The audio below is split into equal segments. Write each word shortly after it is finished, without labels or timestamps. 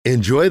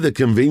Enjoy the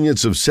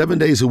convenience of 7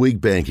 days a week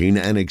banking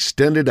and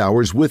extended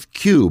hours with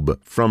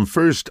Cube from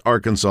First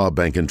Arkansas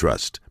Bank and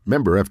Trust.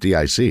 Member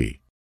FDIC.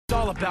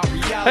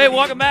 Hey,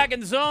 welcome back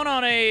in Zone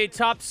on a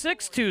Top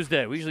 6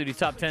 Tuesday. We usually do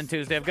Top 10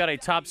 Tuesday. I've got a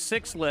Top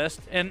 6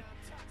 list, and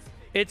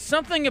it's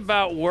something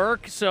about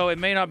work, so it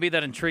may not be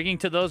that intriguing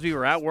to those of you who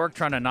are at work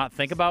trying to not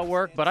think about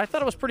work, but I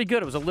thought it was pretty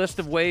good. It was a list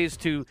of ways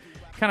to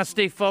kind of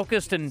stay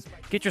focused and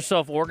get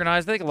yourself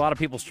organized. I think a lot of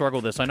people struggle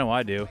with this. I know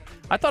I do.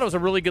 I thought it was a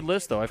really good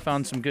list, though. I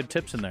found some good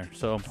tips in there,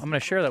 so I'm going to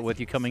share that with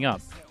you coming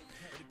up.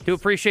 Do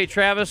appreciate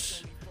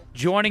Travis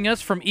joining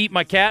us from Eat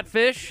My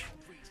Catfish.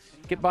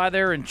 Get by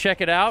there and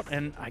check it out,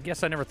 and I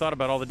guess I never thought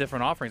about all the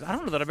different offerings. I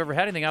don't know that I've ever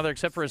had anything out there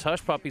except for his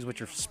hush puppies,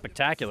 which are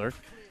spectacular,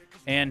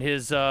 and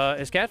his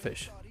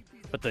catfish.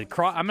 But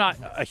I'm not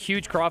a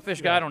huge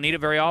crawfish guy. I don't eat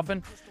it very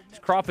often. His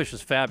crawfish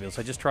was fabulous.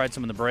 I just tried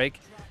some in the break.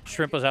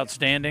 Shrimp was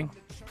outstanding.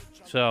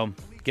 So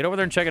get over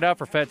there and check it out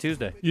for Fat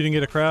Tuesday. You didn't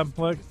get a crab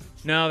leg?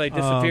 No, they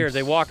disappeared.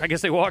 I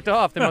guess they walked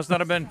off. They must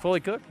not have been fully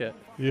cooked yet.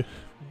 Yeah.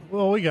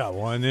 Well, we got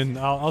one, and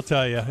I'll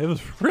tell you, it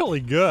was really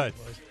good.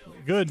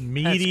 Good,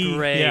 meaty. That's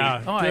great.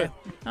 Yeah.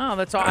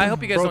 That's all. I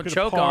hope you guys don't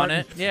choke on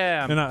it.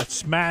 Yeah. And I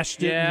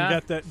smashed it, and you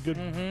got that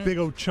good big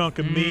old chunk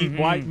of meat,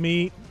 white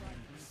meat.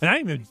 And I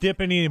didn't even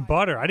dip any in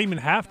butter. I didn't even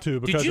have to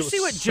because Did you it was see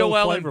what so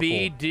Joel flavorful.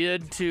 Embiid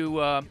did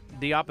to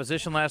the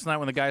opposition last night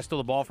when the guy stole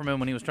the ball from him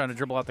when he was trying to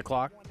dribble out the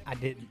clock? I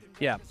didn't.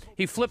 Yeah.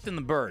 He flipped in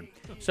the bird.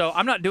 So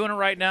I'm not doing it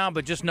right now,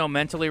 but just know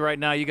mentally right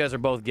now you guys are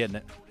both getting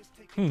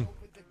it.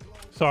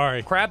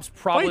 Sorry. Crab's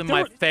probably Wait,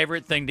 my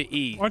favorite thing to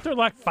eat. Aren't there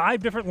like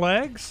 5 different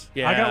legs?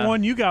 Yeah. I got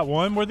one, you got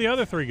one. Where'd the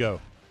other 3 go?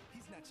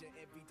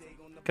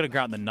 Could have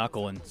gotten the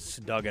knuckle and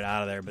dug it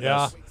out of there, but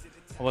Yeah.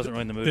 I wasn't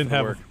really in the mood Didn't for the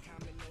have work.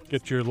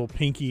 Get your little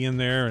pinky in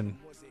there. And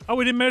oh,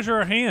 we didn't measure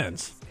our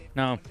hands.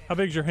 No, How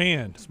big's your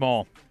hand?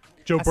 small.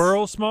 Joe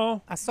Burrow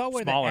small? I saw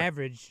where Smaller. the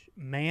average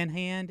man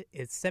hand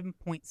is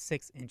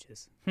 7.6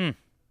 inches.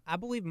 I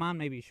believe mine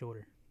may be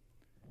shorter.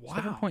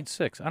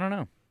 7.6. I don't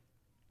know.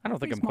 I don't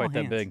think Pretty I'm quite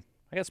small that hands. big.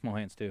 I got small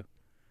hands, too.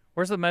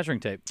 Where's the measuring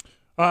tape?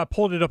 I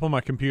pulled it up on my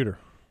computer.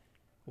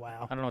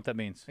 Wow. I don't know what that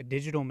means. A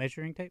digital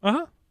measuring tape?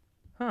 Uh-huh.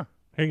 Huh.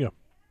 Here you go.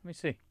 Let me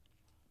see.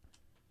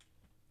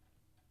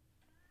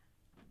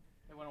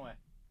 It went away.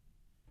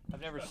 I've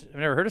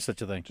never heard of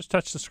such a thing. Just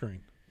touch the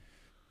screen.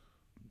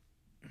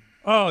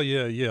 Oh,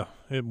 yeah.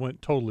 It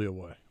went totally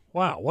away.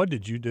 Wow, what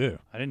did you do?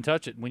 I didn't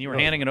touch it. When you were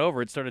Really? handing it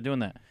over, it started doing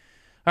that.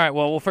 All right,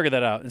 well, we'll figure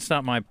that out. It's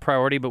not my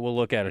priority, but we'll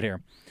look at it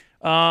here.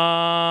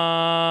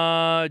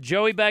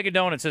 Joey Bag of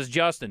Donuts says,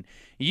 Justin,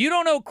 you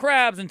don't know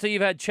crabs until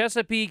you've had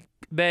Chesapeake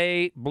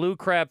Bay blue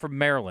crab from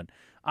Maryland.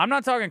 I'm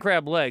not talking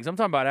crab legs. I'm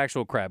talking about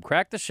actual crab.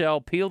 Crack the shell,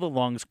 peel the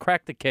lungs,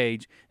 crack the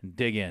cage, and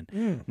dig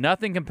in.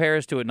 Nothing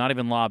compares to it, not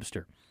even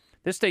lobster.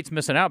 This state's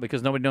missing out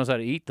because nobody knows how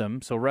to eat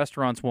them, so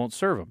restaurants won't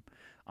serve them.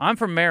 I'm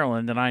from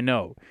Maryland, and I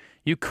know.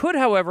 You could,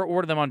 however,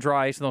 order them on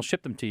dry ice, and they'll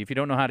ship them to you. If you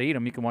don't know how to eat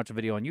them, you can watch a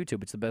video on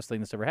YouTube. It's the best thing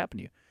that's ever happened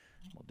to you.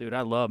 Well, dude,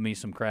 I love me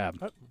some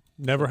crab.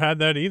 Never had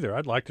that either.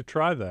 I'd like to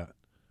try that.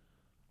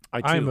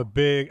 I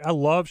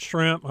love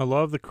shrimp. I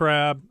love the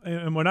crab.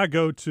 And when I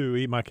go to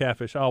eat my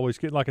catfish, I always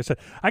get, like I said,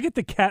 I get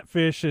the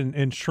catfish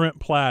and shrimp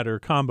platter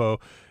combo.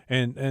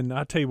 And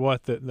I tell you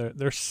what,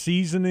 their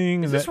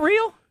seasoning. Is this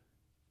real?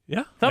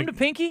 Yeah. Thumb to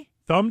pinky?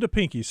 Thumb to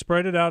pinky.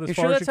 Spread it out as You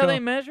far sure as that's you how go. they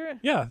measure it?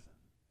 Yeah.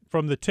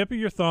 From the tip of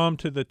your thumb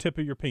to the tip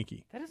of your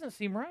pinky. That doesn't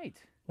seem right.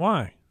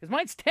 Why? Because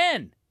mine's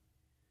 10.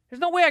 There's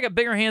no way I got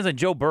bigger hands than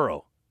Joe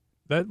Burrow.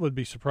 That would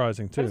be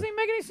surprising, That too. doesn't even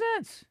make any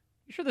sense.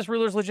 You sure this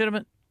ruler's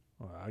legitimate?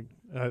 Well,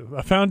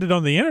 I found it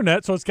on the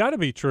internet, so it's got to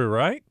be true,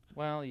 right?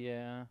 Well,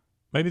 yeah.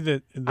 Maybe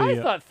the I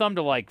thought thumb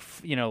to like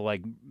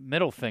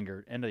middle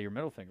finger, end of your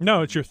middle finger.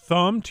 no, it's your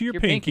thumb to your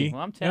pinky.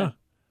 Well, I'm 10. Yeah.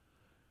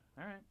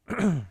 All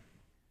right.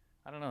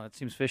 I don't know. That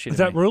seems fishy Does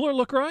to that me. ruler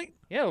look right?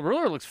 Yeah, the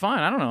ruler looks fine.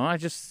 I don't know. I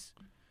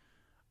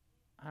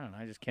don't know.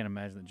 I just can't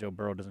imagine that Joe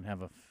Burrow doesn't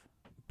have a.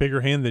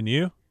 Bigger hand than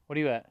you? What are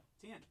you at?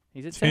 10.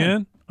 He's at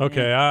 10. 10?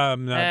 Okay,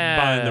 I'm not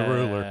buying the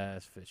ruler.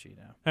 That's fishy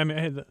now. I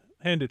mean,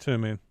 hand it to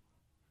me.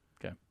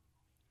 Okay.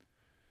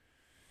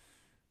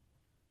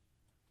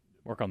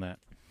 Work on that.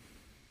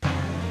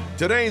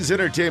 Today's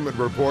entertainment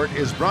report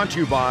is brought to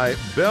you by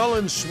Bell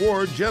and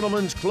Sword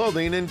Gentlemen's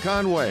Clothing in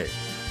Conway.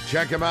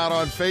 Check them out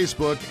on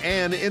Facebook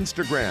and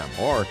Instagram,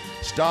 or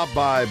stop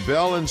by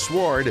Bell and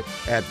Sword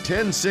at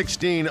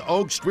 1016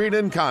 Oak Street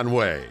in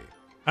Conway.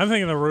 I'm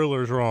thinking the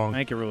ruler's wrong. I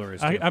think your ruler is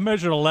too. I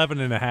measured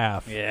 11 and a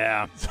half.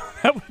 Yeah. So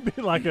that would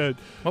be like a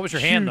What was your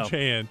hand, huge though?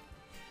 hand.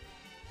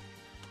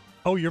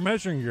 Oh, you're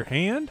measuring your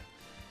hand?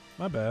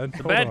 My bad. It's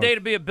a bad day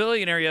to be a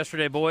billionaire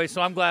yesterday, boys,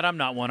 so I'm glad I'm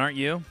not one, aren't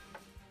you?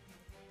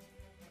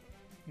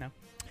 No.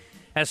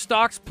 As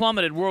stocks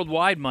plummeted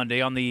worldwide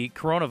Monday on the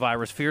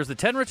coronavirus fears, the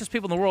 10 richest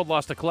people in the world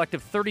lost a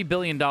collective $30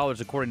 billion,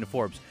 according to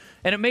Forbes.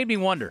 And it made me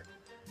wonder,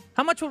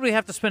 how much would we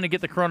have to spend to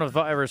get the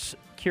coronavirus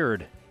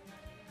cured?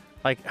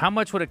 Like, how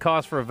much would it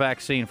cost for a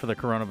vaccine for the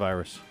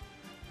coronavirus?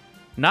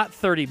 Not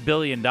 $30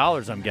 billion,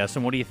 I'm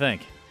guessing. What do you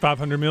think?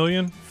 500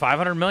 million?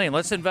 500 million.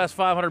 Let's invest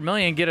 500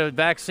 million, get a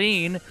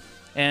vaccine,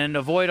 and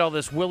avoid all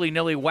this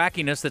willy-nilly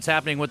wackiness that's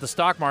happening with the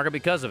stock market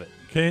because of it.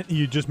 Can't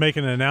you just make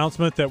an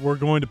announcement that we're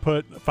going to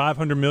put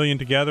 $500 million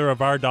together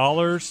of our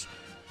dollars,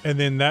 and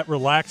then that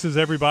relaxes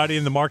everybody,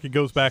 and the market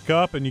goes back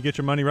up, and you get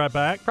your money right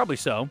back? Probably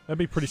so. That'd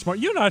be pretty smart.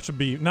 You and I should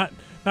be not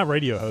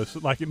radio hosts,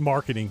 like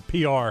marketing,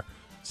 PR,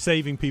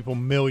 saving people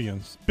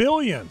millions,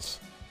 billions.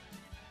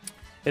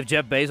 If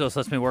Jeff Bezos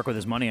lets me work with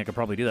his money, I could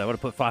probably do that. I would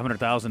have put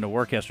 $500,000 to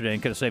work yesterday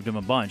and could have saved him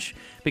a bunch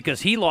because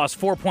he lost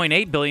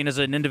 $4.8 billion as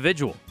an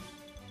individual.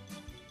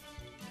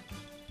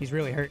 He's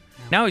really hurt.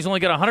 Now he's only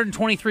got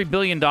 $123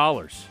 billion.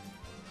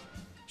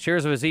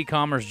 Shares of his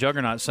e-commerce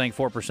juggernaut sank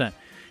 4%.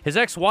 His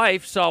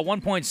ex-wife saw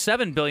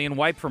 $1.7 billion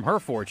wiped from her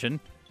fortune.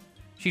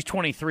 She's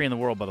 23 in the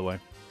world, by the way.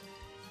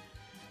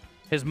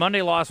 His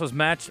Monday loss was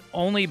matched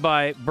only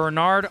by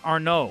Bernard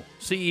Arnault,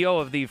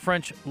 CEO of the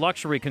French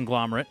luxury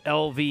conglomerate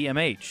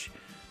LVMH,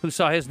 who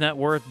saw his net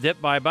worth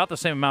dip by about the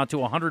same amount to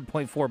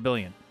 $100.4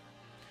 billion.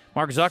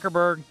 Mark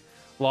Zuckerberg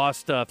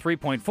lost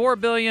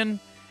 $3.4 billion,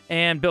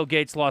 and Bill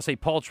Gates lost a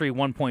paltry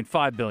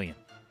 $1.5 billion.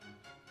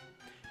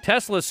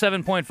 Tesla's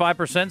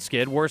 7.5%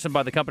 skid, worsened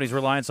by the company's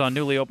reliance on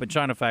newly opened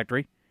China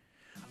factory,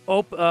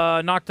 knocked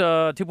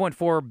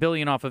 $2.4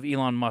 billion off of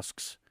Elon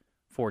Musk's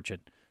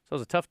fortune. So it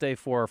was a tough day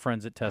for our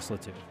friends at Tesla,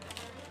 too.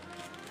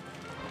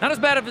 Not as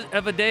bad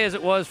of a day as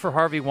it was for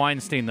Harvey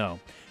Weinstein, though,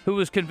 who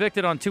was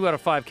convicted on 2 out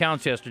of 5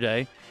 counts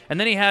yesterday, and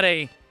then he had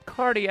a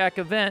cardiac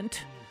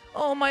event.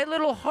 Oh, my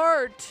little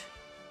heart.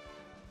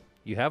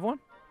 You have one?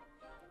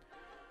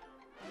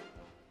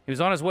 He was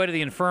on his way to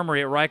the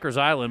infirmary at Rikers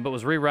Island, but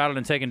was rerouted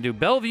and taken to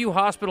Bellevue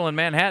Hospital in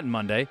Manhattan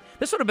Monday.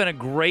 This would have been a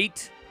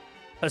great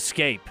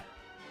escape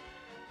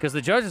because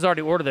the judge has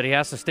already ordered that he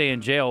has to stay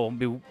in jail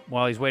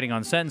while he's waiting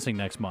on sentencing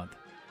next month.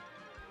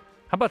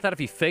 How about that if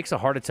he fakes a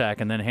heart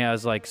attack and then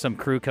has like some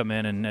crew come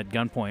in and at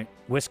gunpoint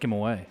whisk him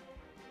away?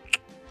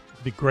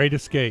 The great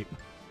escape.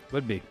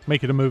 Would be.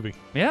 Make it a movie.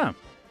 Yeah. How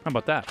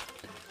about that?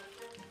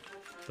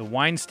 The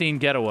Weinstein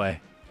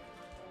getaway.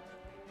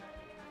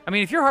 I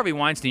mean, if you're Harvey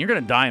Weinstein, you're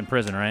going to die in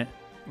prison, right?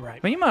 Right.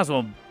 I mean, you might as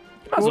well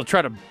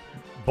try to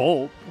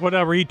bolt. What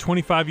I read,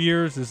 25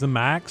 years is the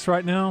max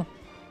right now?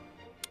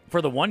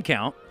 For the one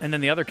count, and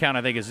then the other count,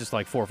 I think, is just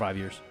like 4 or 5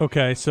 years.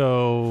 Okay,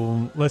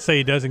 so let's say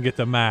he doesn't get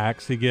the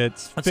max. He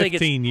gets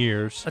 15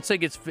 years. Let's say he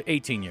gets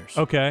 18 years.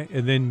 Okay,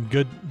 and then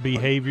good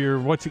behavior.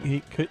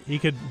 He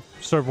could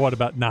serve, what,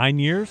 about 9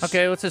 years?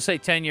 Okay, let's just say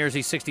 10 years.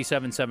 He's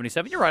 67,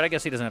 77. You're right. I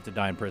guess he doesn't have to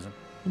die in prison.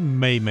 He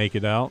may make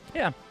it out.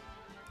 Yeah.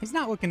 He's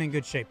not looking in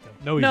good shape,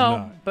 though. No, he's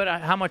not. But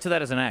how much of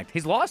that is an act?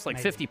 He's lost like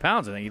Maybe. 50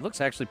 pounds, I think. He looks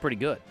actually pretty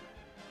good.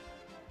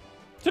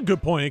 It's a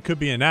good point. It could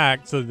be an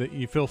act so that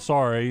you feel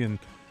sorry and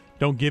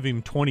don't give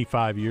him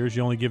 25 years.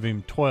 You only give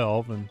him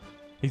 12, and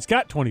he's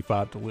got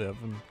 25 to live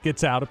and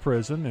gets out of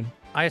prison. And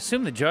I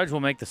assume the judge will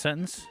make the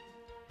sentence,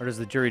 or does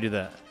the jury do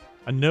that?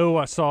 I know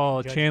I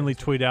saw Judge Chanley knows.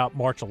 tweet out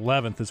March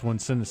 11th is when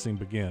sentencing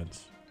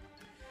begins.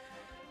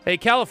 A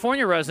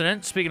California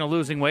resident, speaking of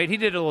losing weight, he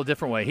did it a little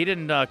different way. He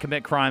didn't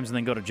commit crimes and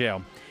then go to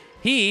jail.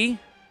 He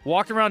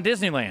walked around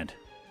Disneyland.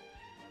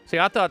 See,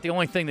 I thought the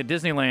only thing that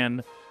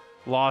Disneyland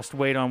lost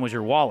weight on was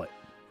your wallet,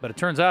 but it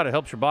turns out it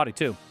helps your body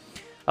too.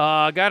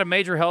 Got a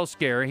major health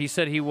scare. He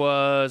said he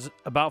was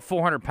about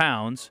 400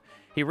 pounds.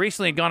 He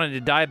recently had gone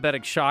into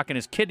diabetic shock, and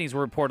his kidneys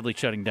were reportedly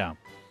shutting down.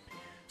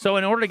 So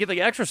in order to get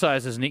the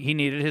exercises he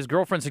needed, his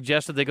girlfriend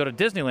suggested they go to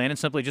Disneyland and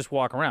simply just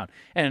walk around.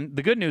 And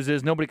the good news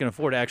is nobody can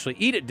afford to actually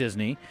eat at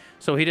Disney,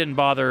 so he didn't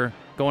bother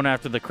going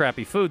after the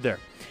crappy food there.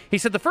 He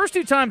said, the first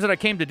 2 times that I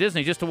came to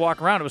Disney just to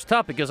walk around, it was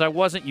tough because I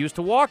wasn't used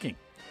to walking.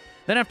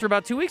 Then after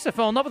about 2 weeks, I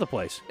fell in love with the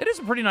place. It is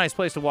a pretty nice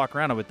place to walk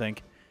around, I would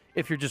think,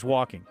 if you're just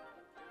walking.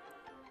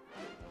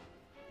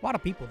 A lot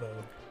of people, though.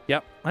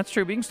 Yep, that's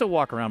true, but you can still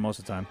walk around most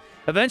of the time.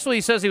 Eventually,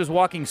 he says he was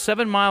walking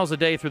 7 miles a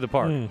day through the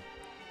park.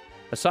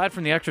 Aside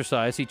from the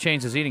exercise, he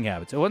changed his eating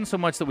habits. It wasn't so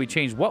much that we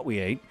changed what we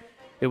ate,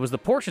 it was the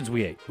portions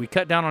we ate. We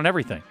cut down on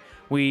everything.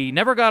 We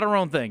never got our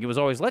own thing. It was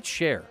always, let's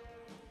share.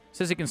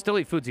 Says he can still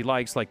eat foods he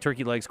likes, like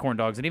turkey legs, corn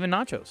dogs, and even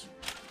nachos.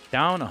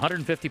 Down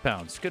 150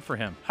 pounds. Good for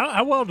him.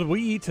 How well did we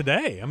eat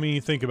today? I mean,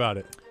 you think about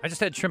it. I just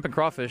had shrimp and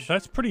crawfish.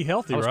 That's pretty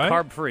healthy, I was right?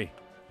 carb-free.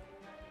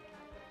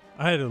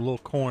 I had a little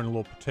corn, a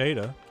little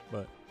potato,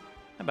 but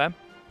Not bad.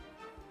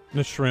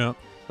 the shrimp.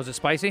 Was it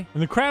spicy?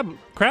 And the crab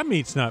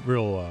meat's not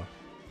real,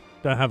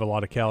 doesn't have a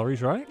lot of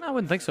calories, right? No, I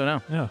wouldn't think so,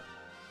 no. Yeah.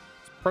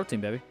 It's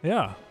protein, baby.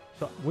 Yeah.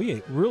 So we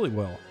ate really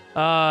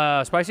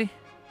well. Spicy?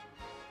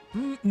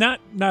 Not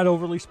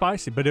overly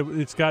spicy, but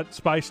it's got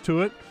spice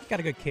to it.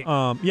 Got a good kick.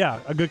 Yeah,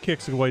 a good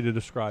kick's a way to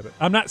describe it.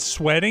 I'm not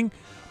sweating,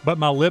 but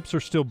my lips are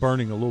still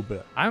burning a little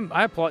bit. I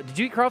applaud. Did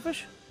you eat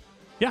crawfish?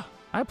 Yeah.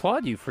 I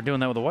applaud you for doing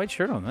that with a white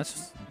shirt on. That's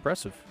just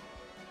impressive.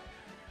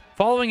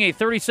 Following a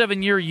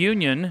 37-year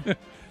union,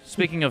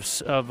 speaking of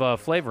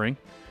flavoring,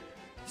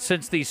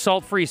 since the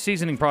salt-free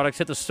seasoning products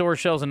hit the store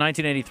shelves in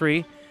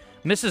 1983,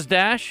 Mrs.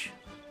 Dash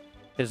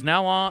is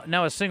now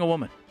a single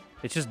woman.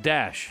 It's just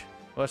Dash.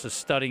 Well, that's just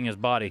studying his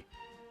body.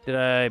 You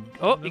got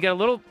a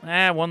little,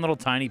 one little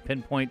tiny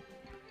pinpoint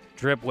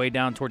drip way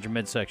down towards your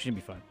midsection. You'll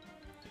be fine.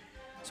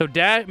 So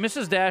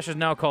Mrs. Dash is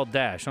now called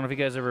Dash. I don't know if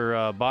you guys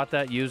ever bought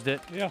that, used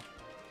it. Yeah.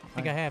 I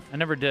think I have. I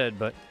never did,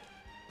 but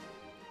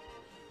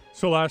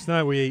So last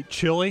night we ate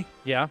chili,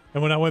 yeah.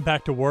 and when I went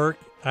back to work,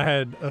 I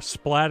had a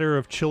splatter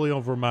of chili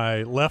over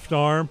my left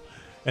arm,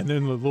 and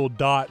then the little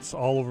dots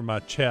all over my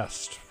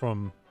chest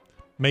from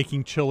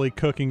making chili,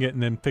 cooking it,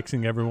 and then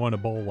fixing everyone a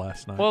bowl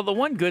last night. Well, the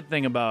one good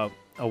thing about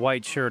a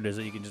white shirt is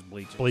that you can just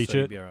bleach it. Bleach so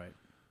you'd it. be all right.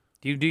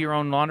 Do you do your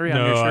own laundry on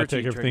your no, shirts? I or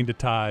take you everything to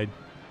Tide.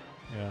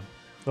 Yeah,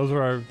 those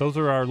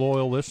are our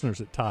loyal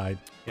listeners at Tide.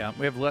 Yeah,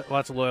 we have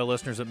lots of loyal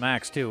listeners at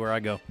Max too, where I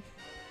go.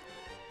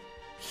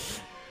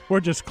 We're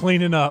just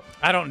cleaning up.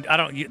 I don't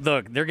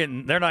look.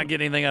 They're not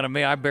getting anything out of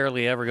me. I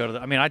barely ever go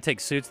to I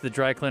take suits to the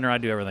dry cleaner. I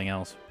do everything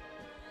else.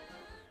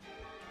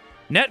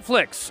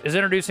 Netflix is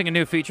introducing a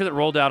new feature that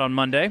rolled out on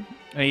Monday.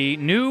 A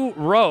new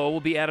row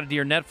will be added to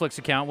your Netflix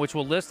account, which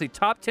will list the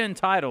top 10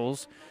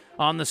 titles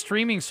on the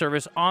streaming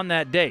service on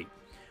that date.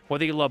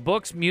 Whether you love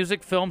books,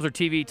 music, films, or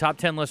TV, top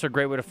 10 lists are a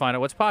great way to find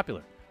out what's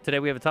popular. Today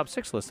we have a top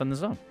 6 list on the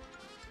Zone.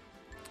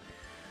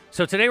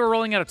 So today we're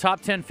rolling out a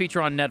top 10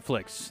 feature on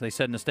Netflix. They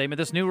said in a statement,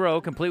 this new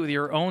row, complete with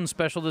your own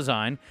special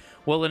design,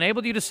 will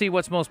enable you to see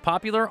what's most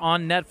popular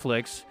on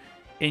Netflix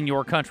in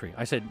your country.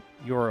 I said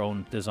your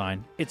own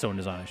design. Its own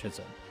design, I should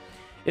say.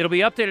 It'll be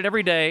updated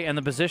every day, and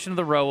the position of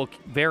the row will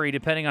vary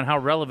depending on how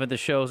relevant the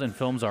shows and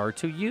films are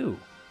to you.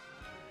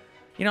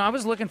 You know, I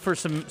was looking for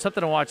something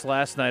to watch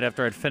last night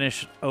after I'd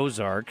finished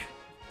Ozark.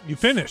 You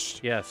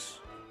finished. Yes.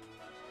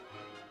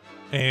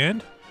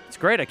 And? It's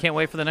great. I can't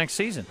wait for the next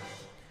season.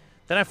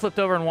 Then I flipped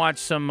over and watched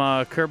some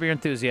Curb Your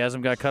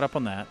Enthusiasm, got caught up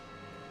on that.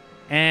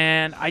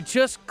 And I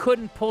just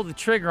couldn't pull the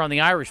trigger on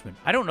The Irishman.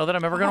 I don't know that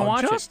I'm ever going to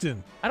watch Justin.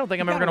 it. I don't think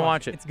I'm You ever going to gotta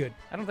watch it. It's good.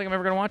 I don't think I'm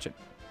ever going to watch it.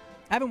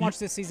 I haven't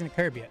watched this season of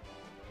Curb yet.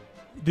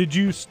 Did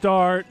you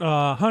start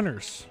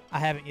Hunters? I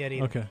haven't yet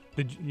either. Okay.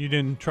 You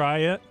didn't try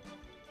it?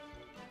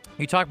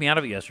 You talked me out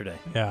of it yesterday.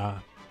 Yeah.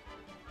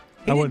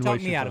 He I didn't wouldn't talk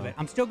waste me your out of time. it.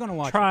 I'm still going to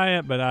watch it. Try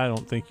it, but I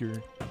don't think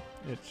you're.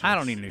 I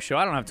don't need a new show.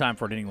 I don't have time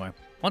for it anyway.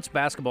 Once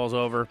basketball's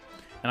over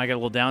and I get a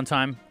little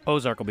downtime,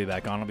 Ozark will be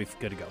back on. I'll be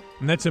good to go.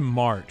 And that's in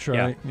March,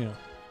 right? Yeah.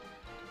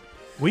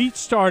 We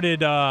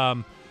started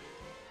the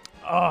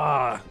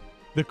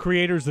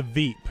creators of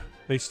Veep.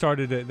 They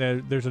started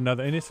it. There's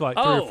another, and it's like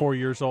 3 or 4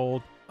 years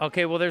old.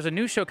 Okay, well, there's a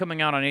new show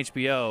coming out on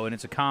HBO, and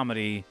it's a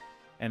comedy,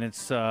 and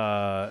it's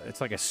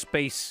like a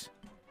space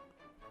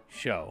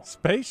show.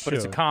 Space But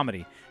it's a show.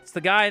 comedy. It's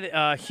the guy,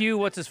 that, Hugh,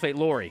 what's his fate?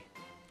 Laurie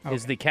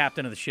is the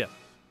captain of the ship.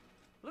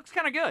 Looks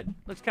kind of good.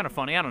 Looks kind of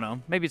funny. I don't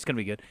know. Maybe it's going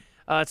to be good.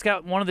 It's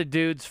got one of the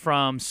dudes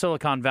from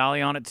Silicon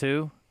Valley on it,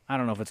 too. I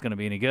don't know if it's going to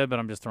be any good, but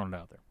I'm just throwing it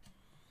out there.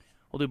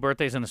 We'll do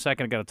birthdays in a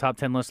second. I got a top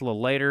 10 list a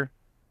little later,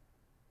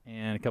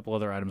 and a couple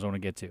other items I want to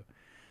get to.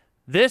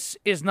 This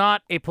is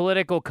not a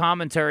political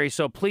commentary,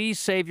 so please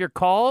save your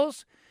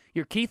calls,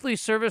 your Keithley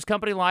Service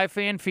Company live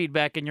fan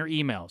feedback, and your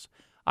emails.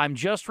 I'm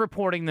just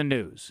reporting the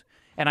news,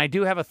 and I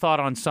do have a thought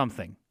on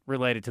something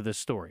related to this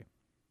story.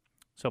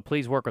 So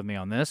please work with me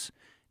on this.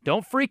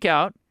 Don't freak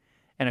out,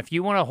 and if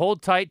you want to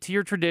hold tight to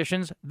your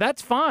traditions,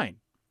 that's fine.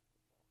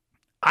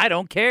 I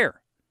don't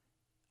care.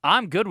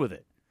 I'm good with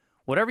it.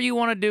 Whatever you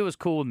want to do is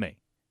cool with me.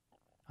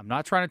 I'm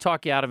not trying to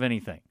talk you out of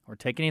anything or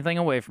take anything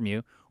away from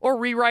you or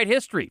rewrite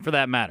history, for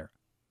that matter.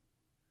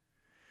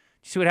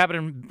 Did you see what happened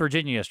in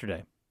Virginia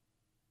yesterday?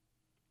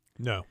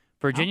 No.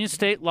 Virginia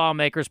state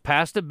lawmakers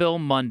passed a bill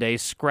Monday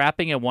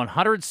scrapping a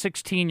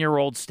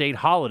 116-year-old state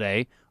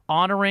holiday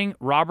honoring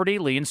Robert E.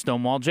 Lee and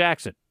Stonewall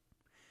Jackson.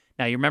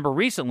 Now, you remember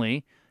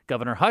recently,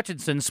 Governor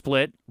Hutchinson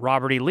split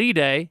Robert E. Lee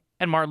Day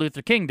and Martin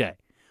Luther King Day,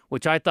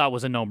 which I thought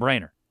was a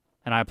no-brainer,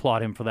 and I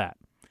applaud him for that.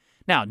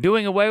 Now,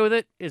 doing away with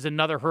it is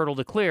another hurdle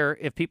to clear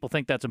if people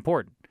think that's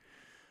important.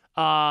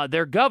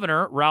 Their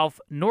governor, Ralph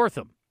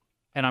Northam,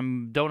 and I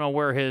don't know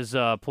where his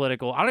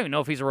political – I don't even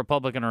know if he's a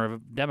Republican or a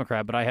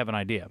Democrat, but I have an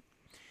idea.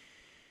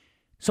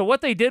 So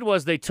what they did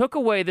was they took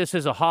away this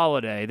as a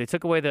holiday. They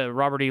took away the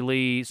Robert E.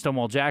 Lee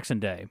Stonewall Jackson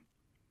Day,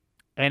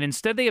 and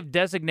instead they have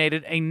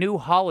designated a new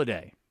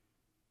holiday,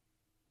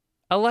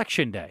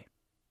 Election Day.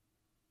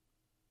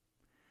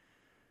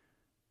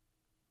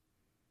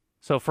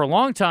 So for a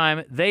long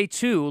time, they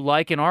too,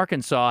 like in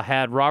Arkansas,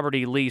 had Robert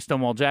E. Lee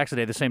Stonewall Jackson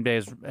Day the same day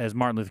as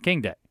Martin Luther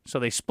King Day. So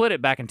they split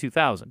it back in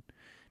 2000.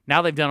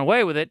 Now they've done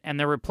away with it, and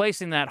they're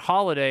replacing that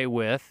holiday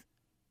with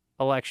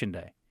Election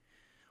Day.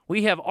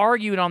 We have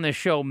argued on this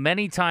show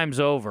many times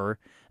over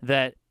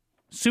that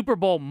Super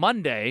Bowl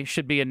Monday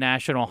should be a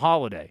national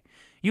holiday.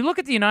 You look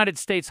at the United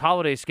States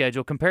holiday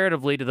schedule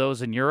comparatively to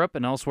those in Europe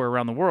and elsewhere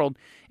around the world,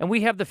 and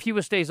we have the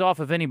fewest days off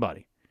of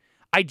anybody.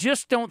 I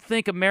just don't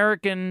think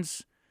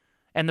Americans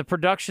and the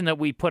production that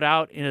we put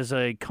out as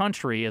a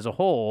country as a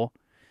whole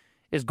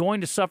is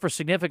going to suffer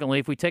significantly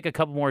if we take a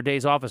couple more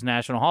days off as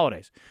national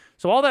holidays.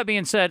 So all that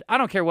being said, I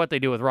don't care what they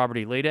do with Robert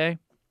E. Lee Day,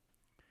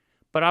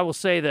 but I will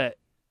say that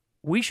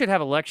we should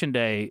have Election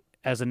Day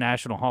as a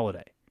national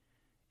holiday.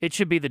 It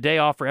should be the day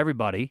off for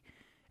everybody,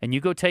 and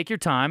you go take your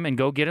time and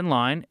go get in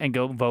line and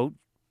go vote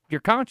your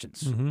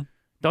conscience. Mm-hmm.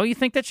 Don't you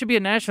think that should be a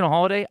national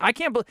holiday? I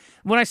can't believe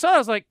when I saw it, I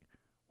was like,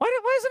 why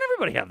doesn't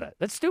everybody have that?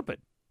 That's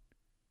stupid.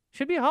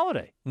 Should be a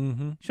holiday,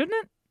 shouldn't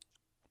it?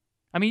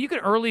 I mean, you can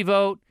early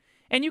vote,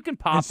 and you can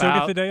pop and still out.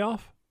 get the day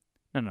off?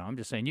 No, I'm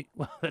just saying.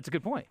 Well, that's a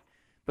good point.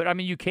 But, I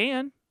mean, you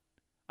can.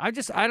 I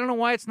don't know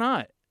why it's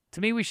not.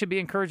 To me, we should be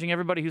encouraging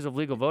everybody who's of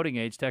legal voting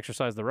age to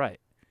exercise the right.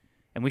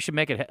 And we should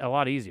make it a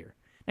lot easier.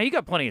 Now, you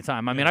got plenty of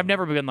time. I mean, I've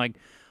never been like,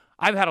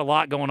 I've had a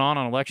lot going on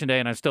Election Day,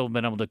 and I've still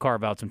been able to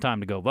carve out some time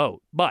to go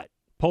vote. But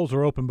polls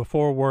are open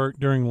before work,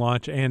 during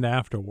lunch, and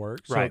after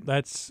work. So right.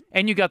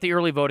 And you got the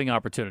early voting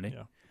opportunity.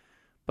 Yeah.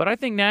 But I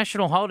think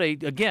national holiday,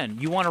 again,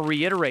 you want to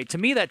reiterate. To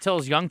me, that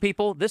tells young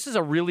people this is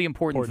a really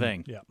important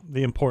thing. Yeah,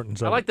 the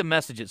importance of I it. like the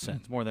message it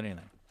sends more than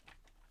anything.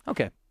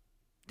 Okay.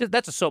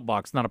 That's a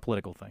soapbox, not a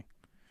political thing.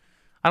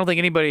 I don't think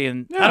anybody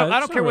I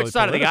don't care which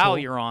side of the aisle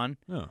you're on.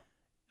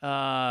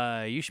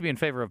 Yeah. You should be in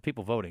favor of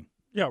people voting.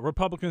 Yeah,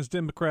 Republicans,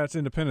 Democrats,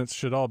 Independents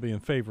should all be in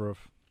favor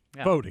of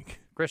voting.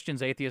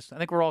 Christians, atheists. I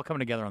think we're all coming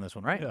together on this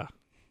one, right? Yeah.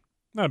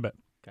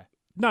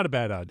 Not a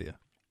bad idea.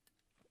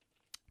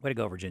 Way to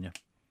go, Virginia.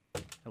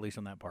 At least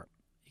on that part.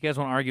 You guys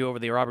want to argue over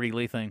the Robert E.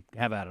 Lee thing?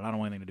 Have at it. I don't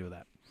want anything to do with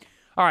that.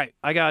 All right.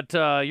 I got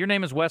your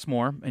name is Wes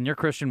Moore, and you're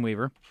Christian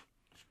Weaver.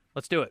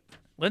 Let's do it.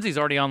 Lindsay's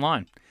already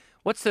online.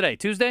 What's today?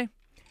 Tuesday?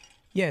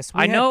 Yes.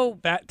 I know.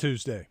 Fat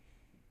Tuesday.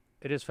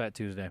 It is Fat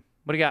Tuesday.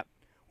 What do you got?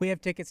 We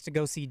have tickets to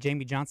go see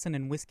Jamie Johnson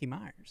and Whiskey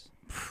Myers.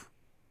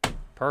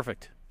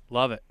 Perfect.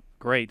 Love it.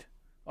 Great.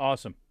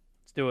 Awesome.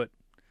 Let's do it.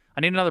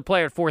 I need another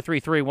player at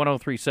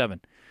 433-1037.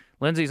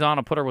 Lindsay's on.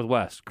 I'll put her with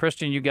Wes.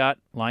 Christian, you got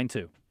line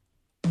 2.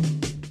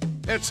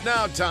 It's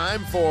now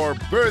time for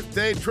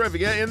Birthday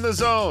Trivia in the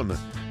Zone.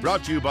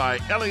 Brought to you by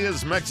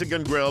Elia's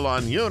Mexican Grill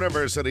on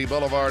University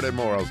Boulevard in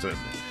Morrilton.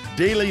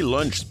 Daily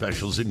lunch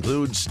specials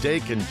include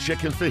steak and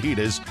chicken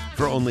fajitas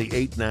for only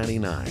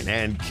 $8.99.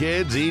 And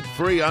kids eat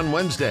free on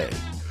Wednesday.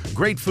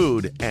 Great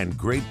food and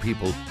great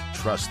people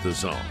trust the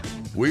Zone.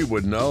 We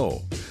would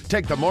know.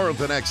 Take the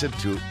Morrilton exit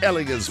to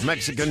Elia's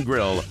Mexican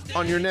Grill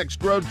on your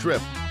next road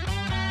trip.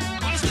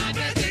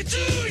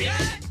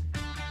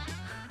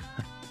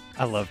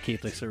 I love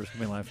Keithley Service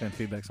Company Live Fan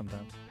Feedback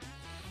sometimes.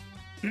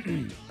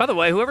 By the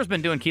way, whoever's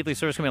been doing Keithley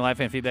Service Company Live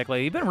Fan Feedback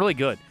lately, you've been really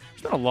good.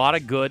 There's been a lot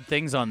of good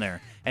things on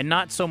there, and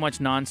not so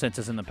much nonsense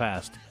as in the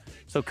past.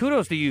 So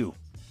kudos to you.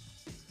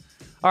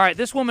 All right,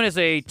 this woman is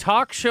a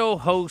talk show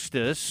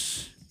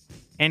hostess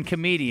and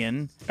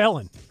comedian.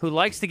 Ellen. Who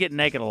likes to get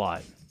naked a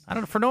lot. I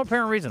don't know, for no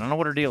apparent reason. I don't know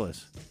what her deal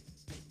is.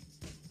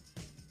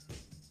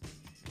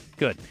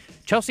 Good.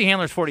 Chelsea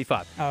Handler's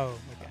 45. Oh,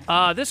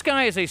 okay. This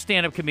guy is a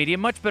stand-up comedian,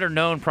 much better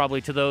known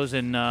probably to those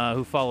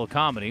who follow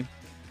comedy.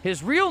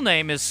 His real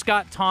name is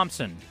Scott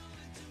Thompson,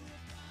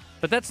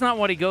 but that's not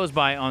what he goes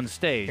by on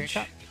stage.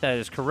 That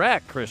is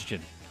correct,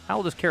 Christian. How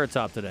old is Carrot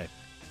Top today?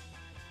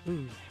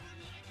 Ooh.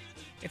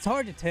 It's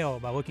hard to tell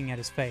by looking at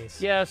his face.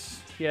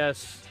 Yes.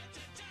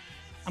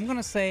 I'm going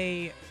to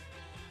say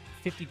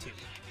 52.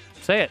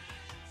 Say it.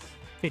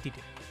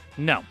 52.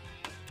 No.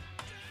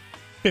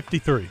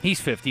 53. He's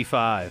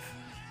 55.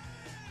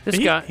 This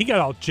guy. He got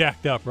all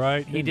jacked up,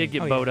 right? He did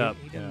get bowed up.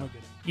 He didn't look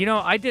good. You know,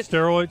 I did.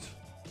 Steroids?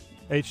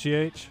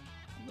 HGH?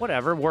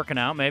 Whatever, working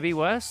out maybe,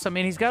 Wes. I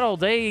mean, he's got all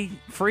day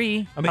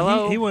free. I mean,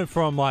 Hello? he went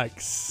from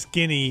like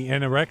skinny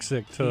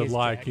anorexic to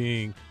like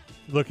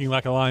looking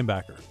like a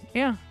linebacker.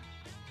 Yeah.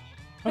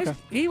 Okay.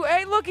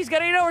 Hey, look, he's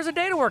got 8 hours a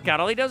day to work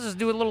out. All he does is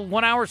do a little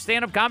 1-hour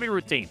stand-up comedy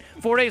routine,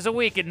 4 days a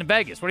week in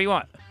Vegas. What do you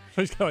want?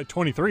 So he's got like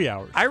 23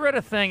 hours. I read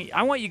a thing.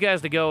 I want you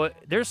guys to go.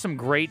 There's some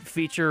great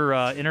feature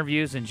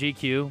interviews in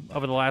GQ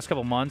over the last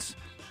couple months,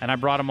 and I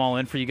brought them all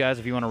in for you guys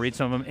if you want to read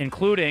some of them,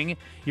 including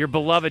your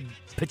beloved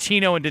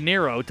Pacino and De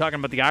Niro talking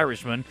about The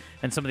Irishman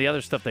and some of the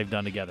other stuff they've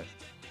done together.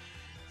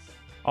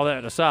 All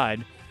that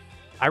aside,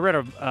 I read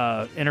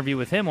an interview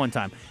with him one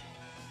time.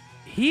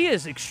 He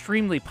is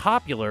extremely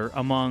popular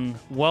among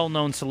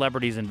well-known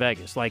celebrities in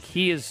Vegas. Like,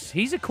 he's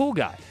a cool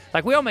guy.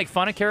 Like, we all make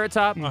fun of Carrot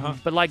Top,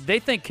 but, like, they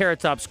think Carrot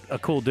Top's a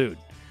cool dude.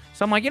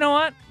 So I'm like, you know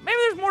what? Maybe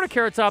there's more to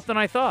Carrot Top than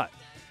I thought.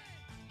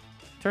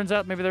 Turns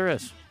out maybe there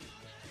is.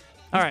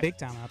 All right. Big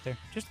time out there.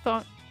 Just a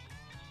thought.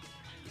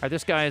 All right,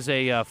 this guy is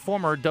a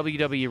former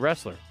WWE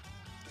wrestler.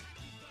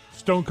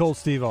 Stone Cold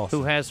Steve Austin.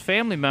 Who has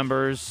family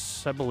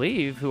members, I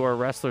believe, who are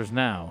wrestlers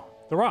now.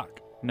 The Rock.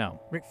 No.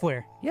 Ric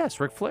Flair. Yes,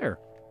 Ric Flair.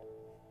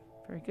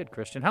 Very good,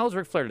 Christian. How is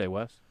Ric Flair today,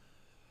 Wes?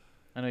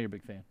 I know you're a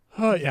big fan.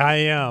 Yeah, I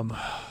am.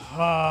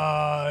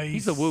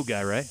 He's the woo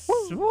guy, right?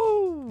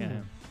 Woo. Yeah. I'm a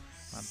big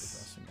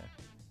wrestling guy.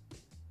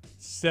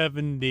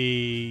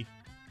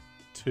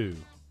 72.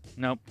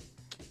 Nope.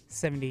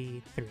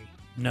 73.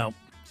 Nope.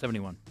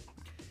 71.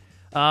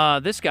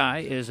 This guy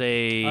is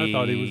a... I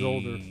thought he was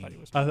older.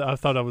 I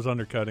thought I was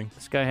undercutting.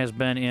 This guy has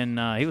been in...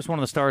 he was one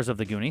of the stars of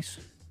the Goonies.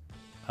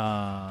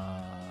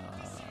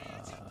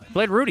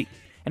 Played Rudy.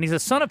 And he's the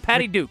son of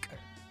Patty Duke.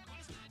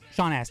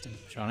 Sean Astin.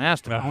 Sean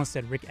Astin. I almost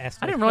said Rick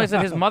Astin. I didn't realize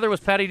that his mother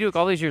was Patty Duke.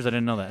 All these years I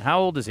didn't know that. How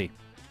old is he?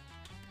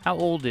 How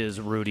old is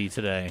Rudy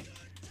today?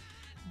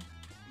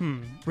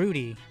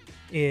 Rudy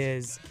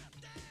is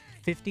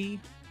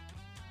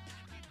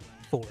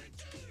 54.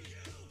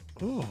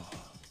 Oh.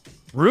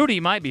 Rudy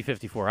might be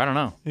 54. I don't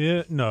know.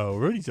 Yeah, no,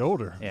 Rudy's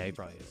older. Yeah, he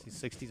probably is.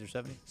 He's 60s or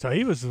 70s. So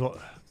he was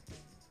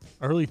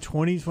early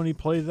 20s when he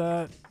played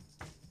that.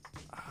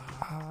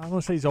 I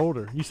want to say he's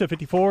older. You said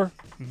 54?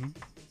 Mm-hmm.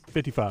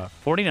 55.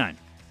 49.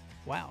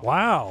 Wow.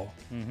 Wow.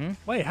 Mm-hmm.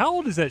 Wait, how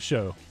old is that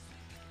show?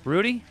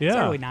 Rudy? It's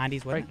Yeah. early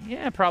 90s, wasn't it?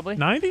 Yeah, probably.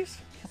 90s?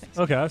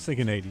 Okay, I was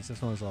thinking 80s.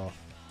 That's when I was off.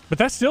 But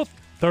that's still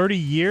 30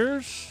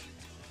 years?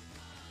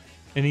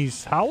 And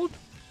he's how old?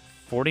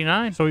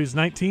 49. So he's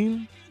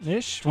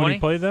 19-ish when 20? he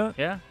played that?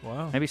 Yeah,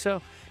 Wow. maybe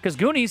so. Because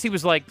Goonies, he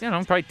was like,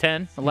 probably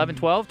 10, 11,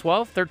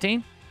 12,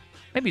 13.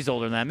 Maybe he's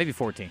older than that. Maybe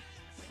 14.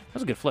 That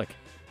was a good flick.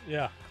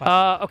 Yeah.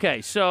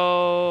 Okay,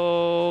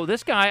 so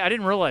this guy, I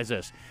didn't realize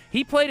this.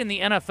 He played in the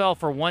NFL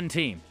for one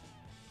team.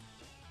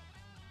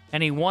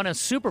 And he won a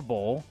Super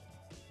Bowl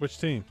Which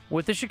team?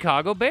 with the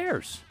Chicago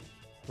Bears.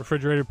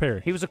 Refrigerator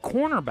Perry. He was a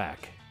cornerback.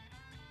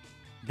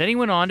 Then he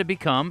went on to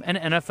become an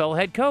NFL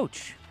head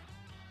coach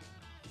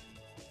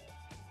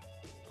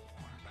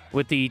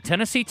with the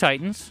Tennessee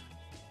Titans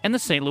and the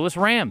St. Louis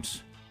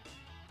Rams.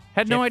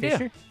 Had no Jeff idea.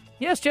 Fisher?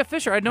 Yes, Jeff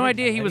Fisher. I had no I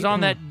idea didn't he know was that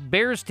on either. that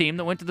Bears team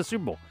that went to the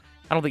Super Bowl.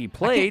 I don't think he I can't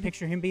played.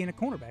 picture him being a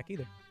cornerback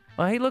either.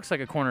 Well, he looks like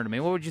a corner to me.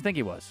 What would you think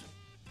he was?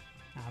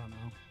 I don't know.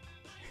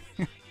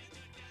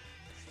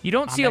 You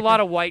don't see a Linebacker? lot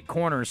of white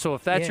corners, so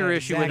if that's Yeah, your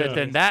issue with it,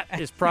 then exactly.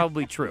 that is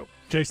probably true.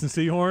 Jason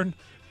Sehorn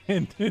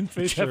and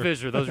Fisher. Jeff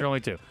Fisher, those are only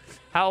two.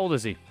 How old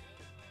is he?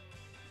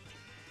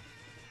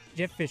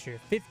 Jeff Fisher,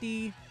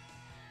 58.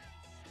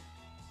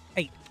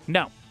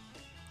 No,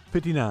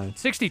 59.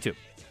 62.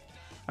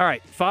 All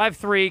right,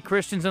 5'3",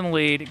 Christian's in the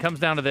lead. It comes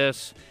down to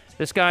this.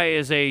 This guy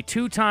is a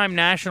two-time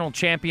national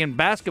champion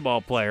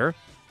basketball player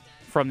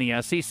from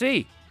the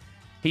SEC.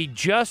 He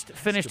just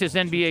finished his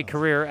NBA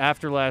career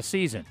after last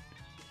season.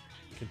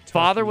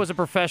 Father was a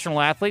professional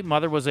athlete.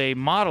 Mother was a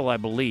model, I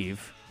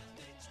believe.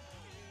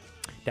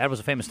 Dad was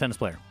a famous tennis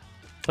player.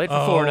 Played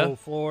for Florida.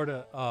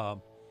 Florida.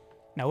 Noah?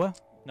 Noah?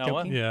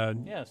 Joking? Yeah.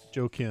 Yes.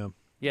 Joe Kim.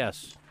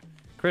 Yes.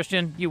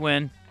 Christian, you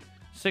win.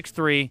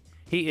 6'3".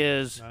 He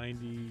is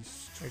 90s.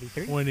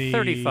 33? 20.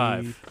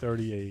 35.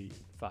 38.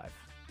 5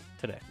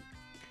 today.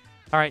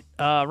 All right,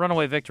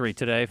 runaway victory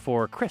today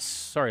for Chris.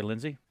 Sorry,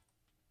 Lindsay.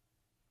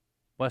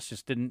 Wes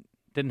just didn't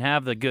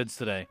have the goods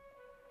today.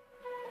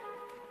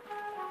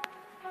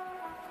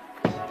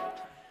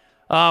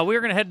 We're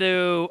going to head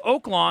to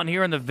Oaklawn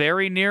here in the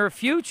very near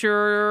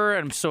future.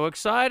 I'm so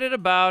excited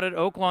about it.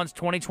 Oaklawn's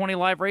 2020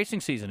 live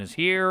racing season is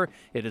here.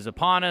 It is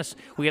upon us.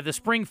 We have the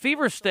Spring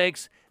Fever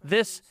Stakes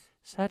this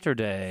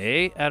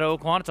Saturday at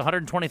Oaklawn. It's a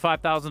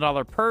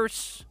 $125,000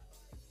 purse.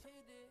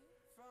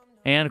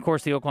 And, of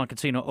course, the Oaklawn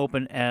Casino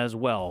Open as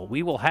well.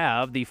 We will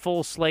have the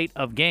full slate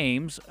of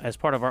games as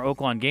part of our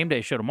Oaklawn Game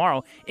Day show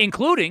tomorrow,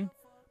 including,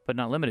 but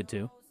not limited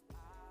to,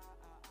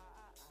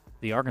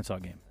 the Arkansas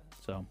game.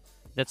 So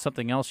that's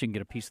something else you can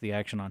get a piece of the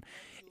action on.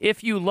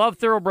 If you love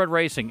thoroughbred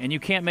racing and you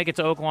can't make it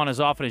to Oaklawn as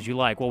often as you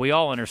like, well, we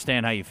all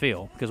understand how you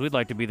feel because we'd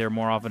like to be there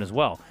more often as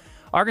well.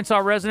 Arkansas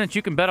residents,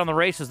 you can bet on the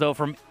races, though,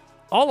 from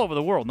all over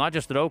the world, not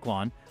just at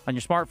Oaklawn, on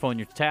your smartphone,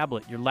 your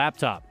tablet, your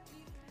laptop.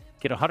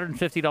 Get a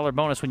 $150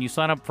 bonus when you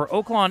sign up for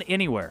Oaklawn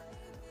Anywhere.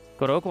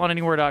 Go to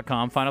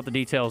oaklawnanywhere.com, find out the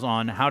details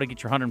on how to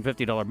get your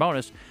 $150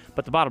 bonus.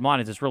 But the bottom line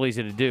is it's real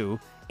easy to do,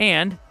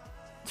 and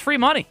it's free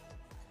money.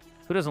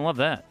 Who doesn't love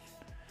that?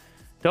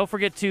 Don't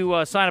forget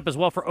to sign up as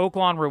well for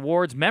Oaklawn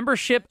Rewards.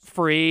 Membership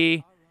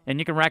free, and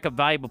you can rack up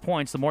valuable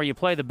points. The more you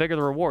play, the bigger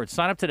the rewards.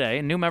 Sign up today,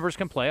 and new members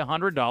can play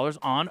 $100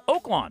 on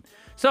Oaklawn.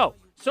 So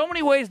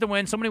many ways to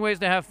win, so many ways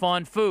to have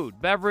fun.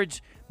 Food,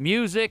 beverage,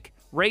 music,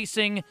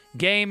 racing,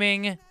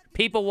 gaming,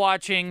 people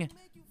watching.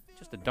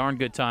 Just a darn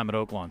good time at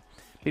Oaklawn.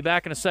 Be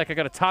back in a sec. I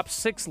got a top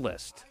 6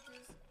 list.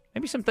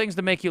 Maybe some things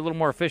to make you a little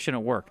more efficient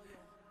at work.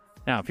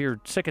 Now, if you're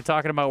sick of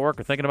talking about work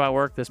or thinking about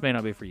work, this may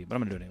not be for you, but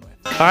I'm going to do it anyway.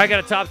 All right, I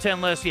got a top 10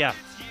 list. Yeah,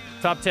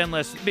 top 10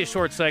 list. It'll be a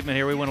short segment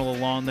here. We went a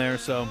little long there,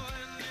 so.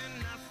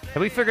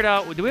 Have we figured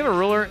out, do we have a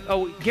ruler?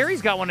 Oh,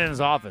 Gary's got one in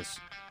his office.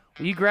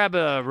 Will you grab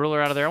a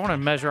ruler out of there? I want to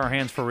measure our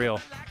hands for real.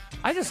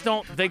 I just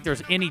don't think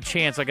there's any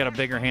chance I got a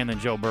bigger hand than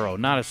Joe Burrow.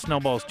 Not a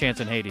snowball's chance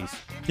in Hades.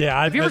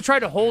 Yeah. Have you ever tried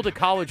to hold a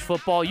college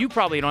football? You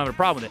probably don't have a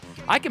problem with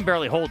it. I can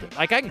barely hold it.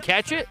 Like, I can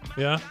catch it,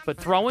 Yeah. but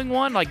throwing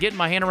one, like getting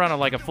my hand around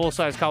like a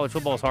full-size college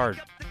football is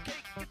hard.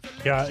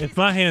 Yeah. If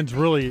my hand's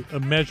really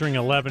measuring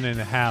 11 and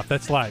a half,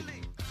 that's like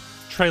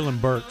Traylon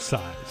Burke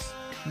size.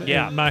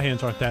 Yeah. And my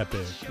hands aren't that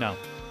big. No.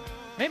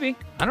 Maybe.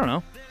 I don't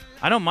know.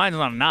 I know mine's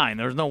not a 9.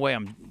 There's no way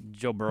I'm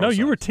Joe Burrow. No,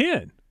 you size. were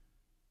 10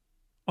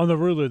 on the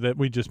ruler that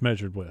we just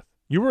measured with.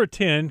 You were a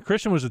 10.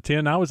 Christian was a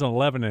 10. I was an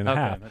 11 and a Okay,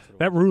 half. that's what it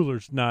That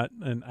ruler's not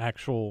an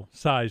actual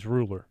size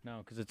ruler. No,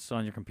 because it's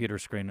on your computer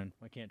screen, and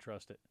I can't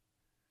trust it.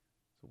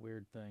 It's a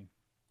weird thing.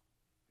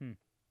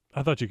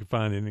 I thought you could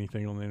find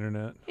anything on the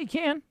internet. You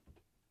can.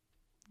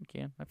 You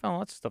can. I found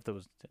lots of stuff that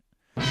was...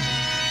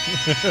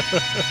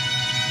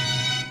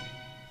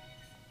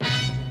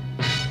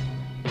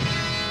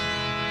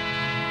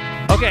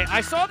 Okay,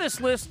 I saw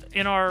this list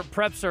in our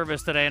prep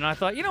service today, and I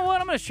thought, you know what?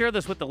 I'm going to share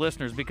this with the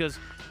listeners because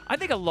I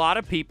think a lot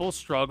of people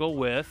struggle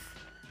with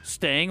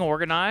staying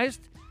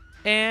organized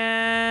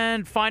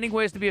and finding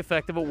ways to be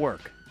effective at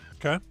work.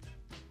 Okay.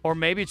 Or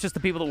maybe it's just the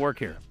people that work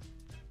here.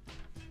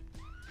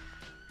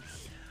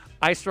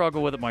 I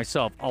struggle with it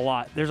myself a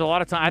lot. There's a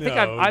lot of time. I think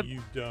No, I've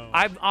you don't.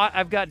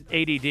 I've got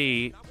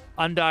ADD,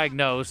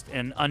 undiagnosed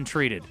and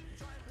untreated.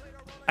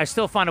 I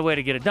still find a way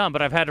to get it done,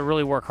 but I've had to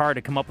really work hard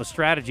to come up with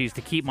strategies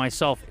to keep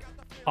myself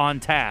on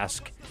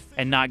task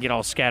and not get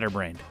all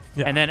scatterbrained.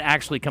 Yeah. And then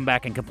actually come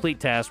back and complete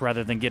tasks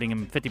rather than getting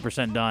them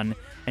 50% done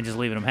and just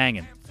leaving them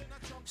hanging.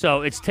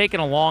 So it's taken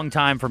a long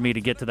time for me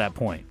to get to that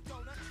point.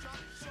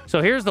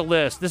 So here's the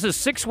list. This is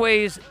 6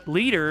 ways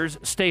leaders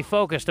stay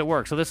focused at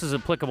work. So this is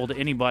applicable to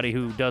anybody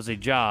who does a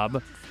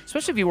job,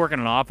 especially if you work in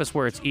an office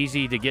where it's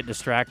easy to get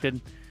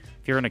distracted.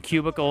 If you're in a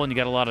cubicle and you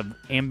got a lot of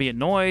ambient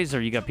noise,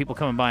 or you got people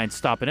coming by and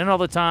stopping in all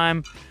the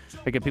time,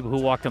 or you got people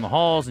who walk down the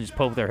halls and just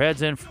poke their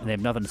heads in, and they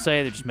have nothing to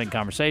say, they're just making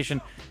conversation,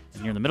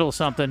 and you're in the middle of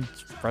something,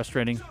 it's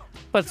frustrating.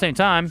 But at the same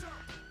time,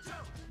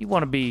 you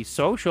want to be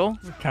social.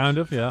 Kind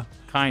of, yeah.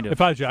 Kind of.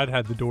 If I was you, I'd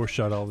have the door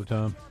shut all the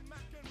time.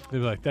 They'd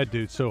be like, that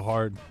dude's so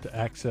hard to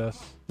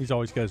access. He's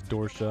always got his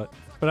door shut.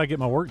 But I get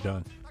my work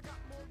done.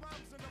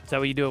 Is that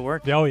what you do at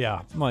work? Oh,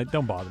 yeah. I'm like,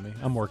 don't bother me.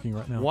 I'm working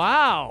right now.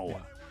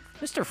 Wow.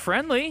 Mr.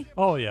 Friendly.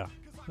 Oh, yeah.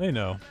 They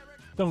know.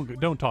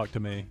 Don't talk to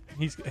me.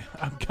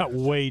 I've got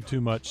way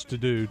too much to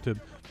do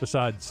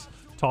besides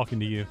talking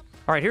to you.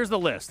 All right, here's the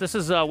list. This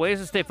is ways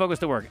to stay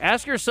focused at work.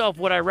 Ask yourself,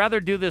 would I rather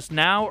do this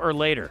now or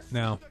later?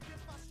 Now.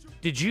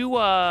 Did you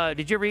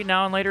ever eat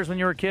Now and Laters when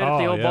you were a kid at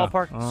the Oh, old yeah.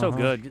 ballpark? So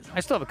good. I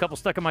still have a couple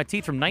stuck in my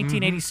teeth from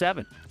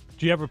 1987.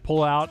 Did you ever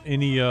pull out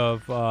any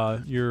of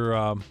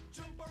your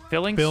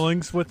Fillings?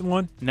 fillings with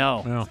one?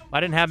 No. No. I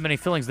didn't have many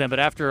fillings then, but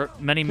after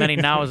many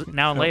now and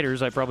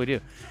laters, I probably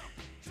do.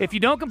 If you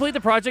don't complete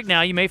the project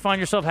now, you may find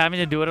yourself having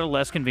to do it at a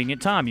less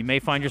convenient time. You may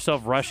find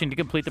yourself rushing to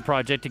complete the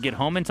project to get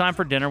home in time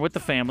for dinner with the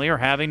family, or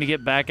having to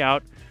get back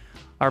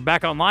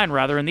online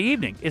rather in the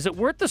evening. Is it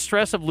worth the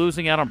stress of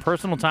losing out on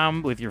personal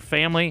time with your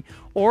family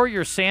or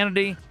your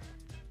sanity?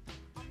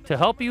 To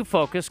help you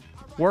focus,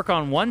 work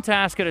on one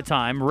task at a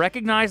time,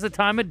 recognize the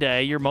time of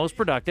day you're most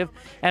productive,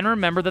 and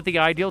remember that the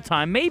ideal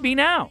time may be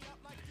now.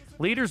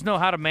 Leaders know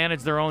how to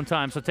manage their own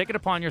time, so take it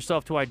upon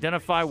yourself to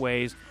identify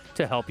ways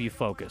to help you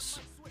focus.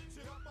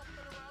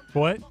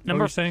 What were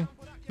you saying?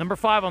 Number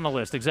 5 on the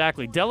list,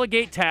 exactly.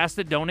 Delegate tasks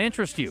that don't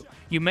interest you.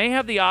 You may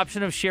have the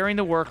option of sharing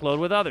the workload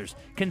with others.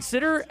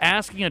 Consider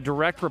asking a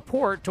direct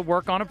report to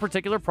work on a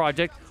particular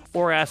project,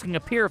 or asking a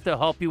peer if they'll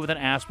help you with an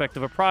aspect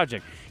of a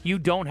project. You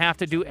don't have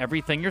to do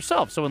everything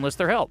yourself, so enlist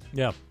their help.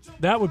 Yeah.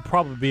 That would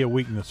probably be a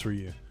weakness for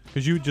you,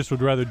 because you just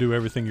would rather do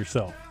everything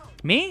yourself.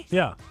 Me?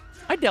 Yeah.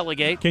 I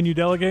delegate. Can you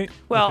delegate?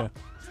 Well, Okay.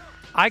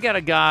 I got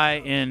a guy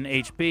in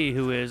HB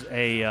who is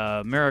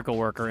a miracle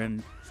worker,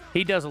 and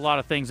he does a lot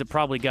of things that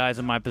probably guys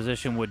in my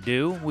position would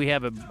do. We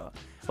have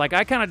I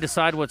kind of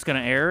decide what's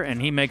going to air,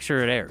 and he makes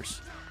sure it airs.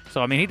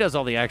 So, I mean, he does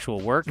all the actual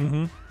work.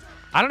 Mm-hmm.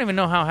 I don't even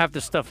know how half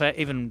this stuff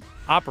even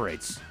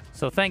operates.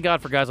 So thank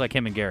God for guys like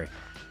him and Gary.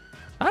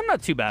 I'm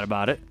not too bad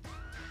about it.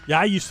 Yeah,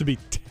 I used to be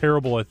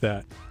terrible at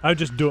that. I would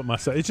just do it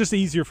myself. It's just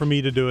easier for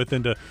me to do it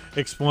than to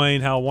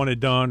explain how I want it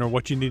done or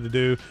what you need to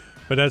do.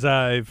 But as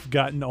I've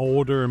gotten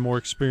older and more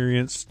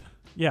experienced,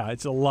 yeah,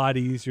 it's a lot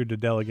easier to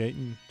delegate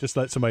and just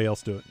let somebody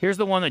else do it. Here's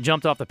the one that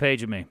jumped off the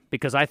page at me,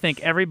 because I think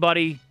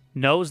everybody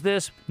knows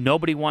this.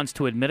 Nobody wants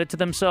to admit it to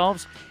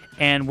themselves.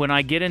 And when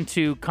I get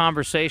into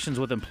conversations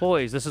with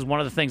employees, this is one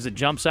of the things that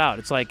jumps out.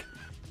 It's like,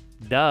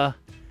 duh.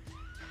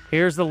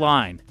 Here's the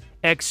line.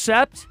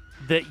 Accept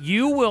that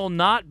you will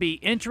not be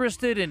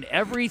interested in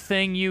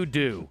everything you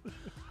do.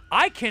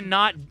 I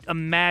cannot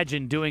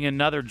imagine doing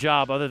another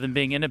job other than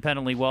being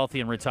independently wealthy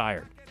and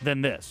retired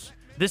than this.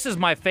 This is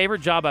my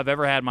favorite job I've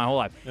ever had in my whole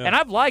life. Yeah. And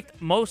I've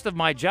liked most of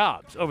my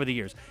jobs over the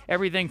years.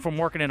 Everything from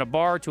working in a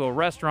bar to a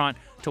restaurant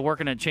to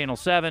working at Channel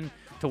 7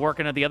 to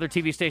working at the other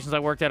TV stations I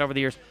worked at over the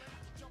years.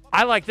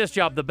 I like this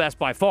job the best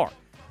by far.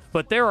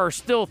 But there are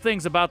still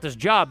things about this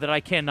job that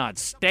I cannot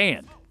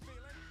stand.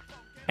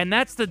 And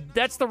that's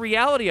the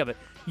reality of it.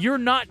 You're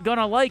not going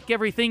to like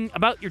everything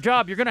about your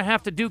job. You're going to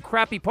have to do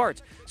crappy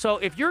parts. So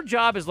if your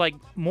job is like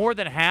more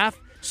than half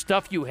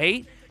stuff you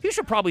hate, you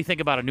should probably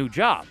think about a new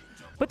job.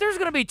 But there's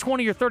going to be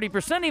 20 or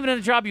 30% even in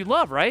a job you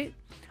love, right?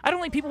 I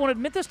don't think people want to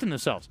admit this to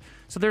themselves.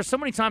 So there's so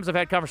many times I've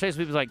had conversations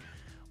with people like,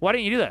 why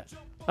didn't you do that?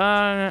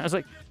 I was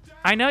like,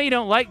 I know you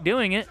don't like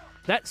doing it.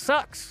 That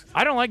sucks.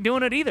 I don't like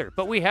doing it either,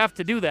 but we have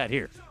to do that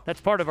here. That's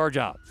part of our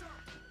job.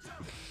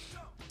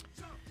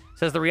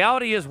 Says the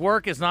reality is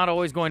work is not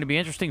always going to be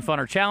interesting, fun,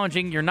 or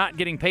challenging. You're not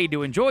getting paid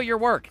to enjoy your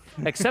work.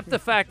 Accept the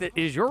fact that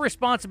it is your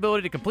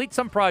responsibility to complete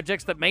some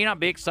projects that may not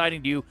be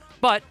exciting to you,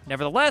 but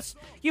nevertheless,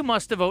 you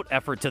must devote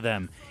effort to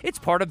them. It's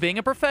part of being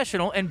a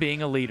professional and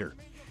being a leader.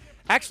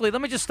 Actually,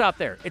 let me just stop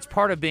there. It's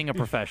part of being a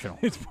professional.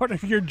 It's part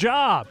of your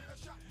job.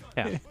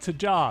 Yeah. It's a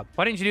job.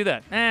 Why didn't you do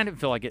that? I didn't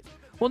feel like it.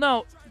 Well,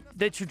 no,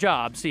 that's your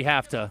job, so you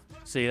have to.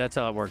 See, that's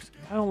how it works.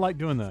 I don't like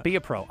doing that. Be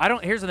a pro.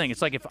 Here's the thing.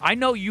 It's like if I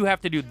know you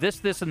have to do this,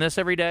 this, and this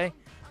every day,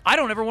 I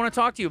don't ever want to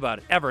talk to you about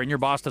it, ever, and your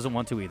boss doesn't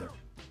want to either.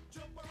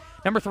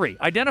 Number 3,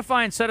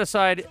 identify and set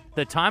aside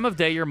the time of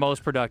day you're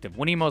most productive.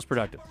 When are you most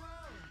productive?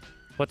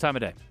 What time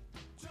of day?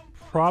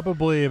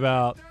 Probably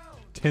about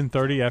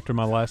 10:30 after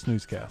my last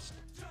newscast.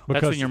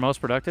 That's when you're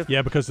most productive?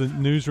 Yeah, because the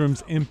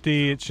newsroom's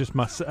empty. It's just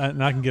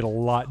and I can get a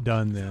lot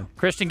done then.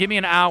 Christian, give me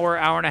an hour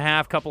and a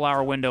half,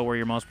 couple-hour window where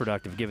you're most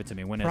productive. Give it to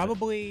me. When is it?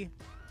 Probably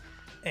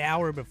the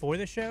hour before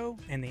the show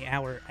and the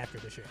hour after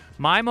the show.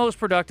 My most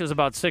productive is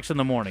about 6 in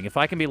the morning. If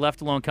I can be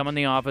left alone, come in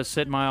the office,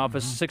 sit in my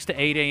office 6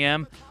 to 8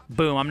 a.m.,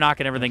 boom, I'm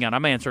knocking everything out.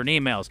 I'm answering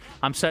emails.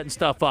 I'm setting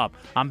stuff up.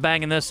 I'm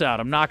banging this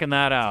out. I'm knocking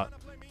that out.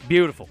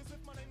 Beautiful.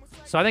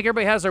 So I think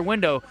everybody has their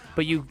window,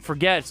 but you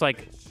forget. It's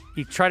like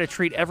you try to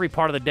treat every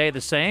part of the day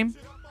the same.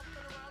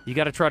 You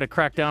got to try to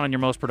crack down on your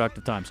most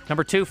productive times.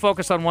 Number 2,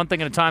 focus on one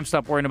thing at a time.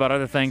 Stop worrying about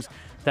other things.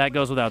 That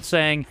goes without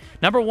saying.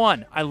 Number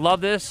 1, I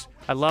love this.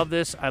 I love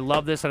this. I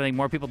love this. I think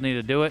more people need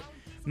to do it.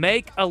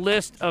 Make a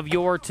list of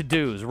your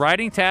to-dos.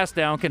 Writing tasks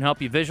down can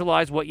help you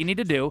visualize what you need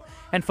to do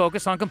and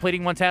focus on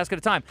completing one task at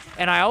a time.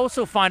 And I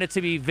also find it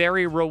to be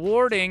very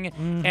rewarding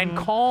and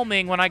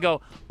calming when I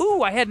go,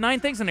 ooh, I had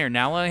 9 things in there.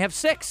 Now I only have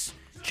 6.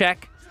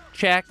 Check,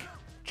 check,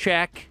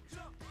 check.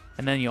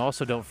 And then you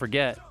also don't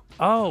forget,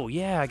 oh,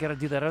 yeah, I got to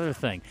do that other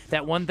thing.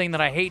 That one thing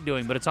that I hate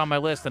doing, but it's on my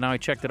list, and now I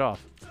checked it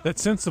off. That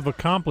sense of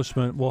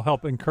accomplishment will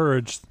help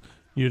encourage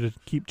you to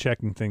keep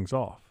checking things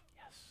off.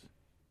 Yes.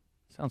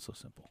 Sounds so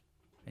simple.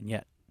 And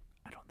yet,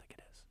 I don't think it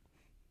is.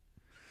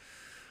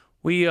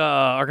 We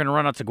are going to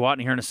run out to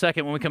Gwatney here in a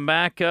second. When we come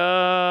back,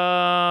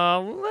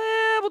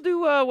 we'll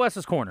do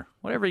Wes's Corner.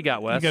 Whatever you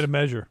got, Wes. You got to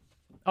measure.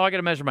 Oh, I got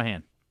to measure my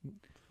hand.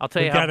 I'll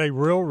tell We you got a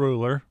real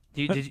ruler.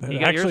 You it got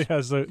actually yours?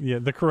 has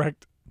the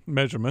correct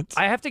measurements.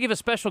 I have to give a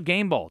special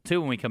game ball, too,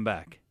 when we come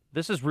back.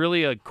 This is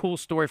really a cool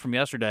story from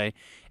yesterday,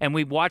 and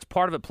we watched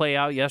part of it play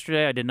out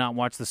yesterday. I did not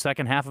watch the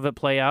second half of it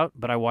play out,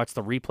 but I watched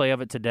the replay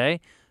of it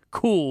today.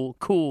 Cool,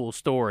 cool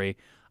story.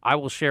 I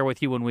will share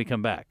with you when we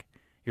come back.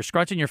 You're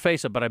scrunching your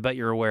face up, but I bet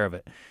you're aware of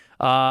it.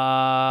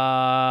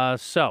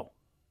 So,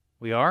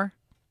 we are?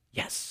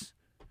 Yes.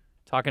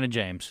 Talking to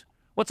James.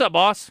 What's up,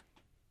 boss?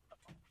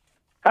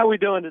 How we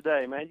doing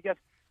today, man? You got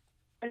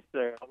nice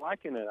there. I'm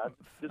liking it. I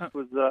just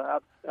was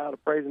out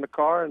appraising the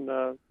car and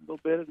a little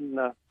bit and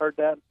heard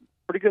that.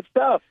 Pretty good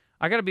stuff.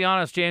 I got to be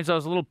honest, James. I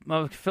was feeling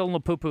a little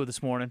poo-poo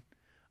this morning.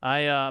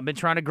 I've been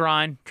trying to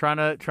grind, trying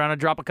to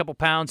drop a couple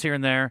pounds here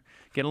and there,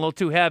 getting a little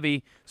too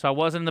heavy, so I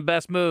wasn't in the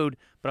best mood.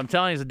 But I'm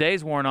telling you, as the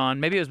day's worn on,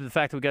 maybe it was the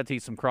fact that we got to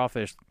eat some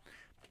crawfish.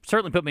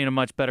 Certainly put me in a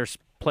much better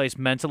place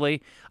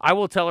mentally. I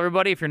will tell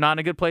everybody, if you're not in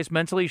a good place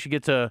mentally, you should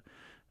get to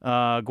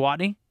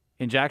Gwatney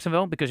in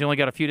Jacksonville because you only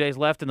got a few days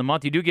left in the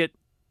month. You do get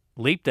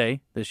Leap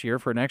Day this year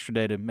for an extra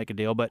day to make a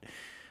deal, but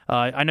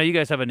I know you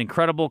guys have an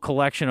incredible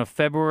collection of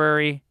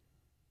February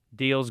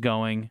deals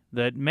going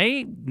that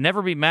may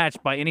never be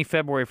matched by any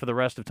February for the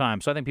rest of time.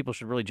 So I think people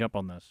should really jump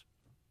on this.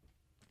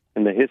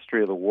 In the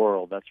history of the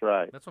world, that's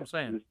right. That's what I'm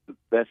saying. It's the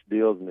best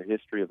deals in the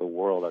history of the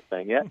world, I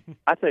think. Yeah,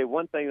 I tell you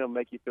one thing that'll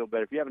make you feel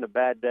better. If you're having a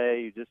bad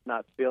day, you're just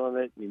not feeling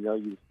it,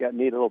 you just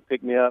need a little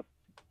pick-me-up,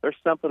 there's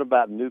something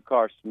about new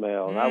car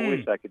smell, and I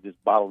wish I could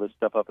just bottle this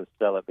stuff up and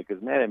sell it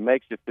because, man, it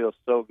makes you feel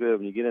so good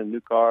when you get in a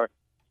new car. It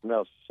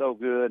smells so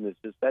good, and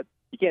it's just that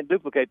you can't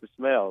duplicate the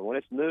smell. When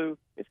it's new,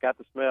 it's got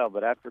the smell,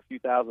 but after a few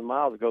thousand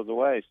miles, it goes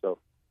away. So,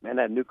 man,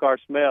 that new car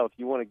smell, if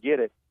you want to get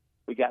it,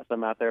 we got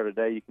some out there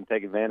today you can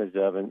take advantage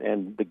of.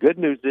 And the good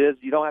news is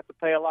you don't have to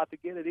pay a lot to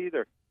get it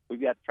either.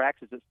 We've got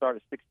Traxxas that start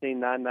at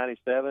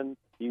 $16,997.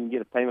 You can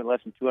get a payment less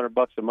than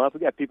 $200 a month. We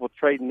got people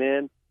trading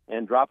in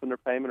and dropping their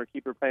payment or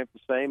keeping their payment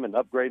the same and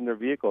upgrading their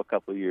vehicle a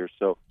couple of years.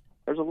 So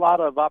there's a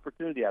lot of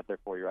opportunity out there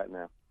for you right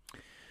now.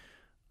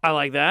 I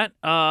like that.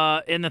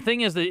 And the thing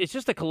is that it's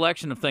just a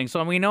collection of things.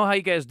 So we know how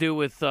you guys do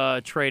with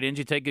trade-ins.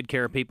 You take good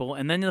care of people,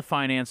 and then the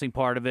financing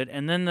part of it,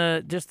 and then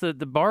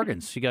the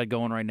bargains you got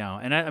going right now.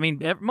 And I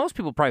mean, most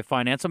people probably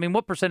finance. I mean,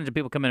 what percentage of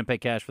people come in and pay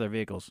cash for their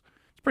vehicles?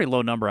 It's a pretty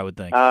low number, I would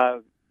think. 10%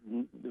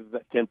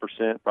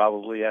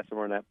 probably, yeah,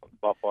 somewhere in that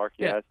ballpark.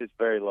 Yeah. It's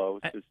very low.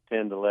 It's just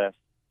 10 to less.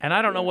 And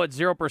I don't know what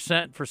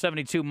 0% for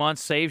 72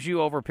 months saves you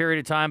over a period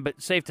of time,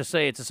 but safe to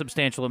say it's a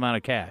substantial amount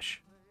of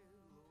cash.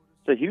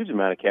 It's a huge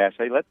amount of cash.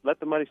 Hey, let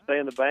the money stay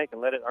in the bank and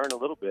let it earn a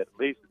little bit. At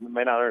least it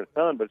may not earn a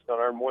ton, but it's going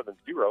to earn more than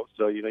zero.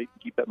 So, you can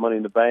keep that money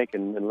in the bank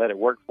and let it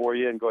work for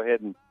you and go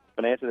ahead and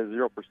finance it at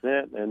 0%.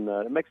 And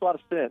it makes a lot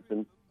of sense.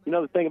 And,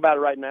 the thing about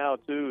it right now,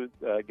 too,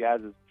 guys,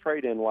 is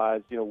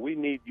trade-in-wise, we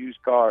need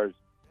used cars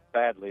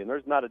badly. And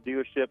there's not a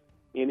dealership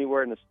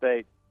anywhere in the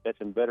state that's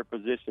in better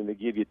position to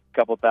give you a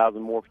couple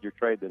thousand more for your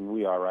trade than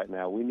we are right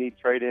now. We need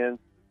trade-in.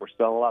 We're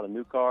selling a lot of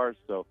new cars,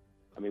 so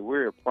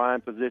we're in a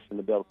prime position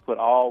to be able to put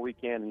all we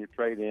can in your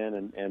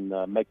trade-in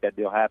and make that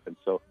deal happen.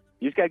 So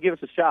you just got to give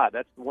us a shot.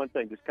 That's the one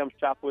thing. Just come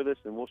shop with us,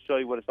 and we'll show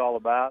you what it's all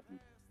about. And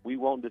we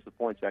won't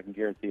disappoint you. I can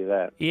guarantee you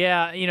that.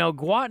 Yeah,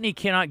 Gwatney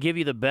cannot give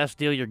you the best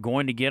deal you're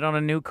going to get on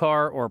a new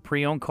car or a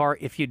pre-owned car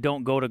if you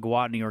don't go to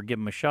Gwatney or give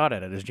them a shot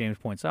at it, as James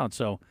points out.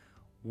 So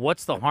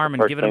what's the harm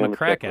in giving them a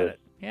crack at it?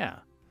 Yeah.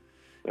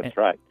 That's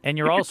right. And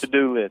you're also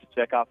to-do list.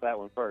 Check off that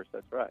one first.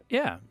 That's right.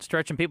 Yeah,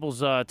 stretching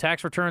people's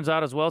tax returns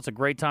out as well. It's a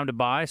great time to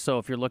buy. So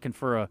if you're looking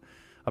for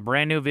a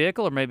brand new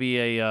vehicle or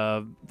maybe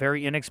a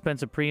very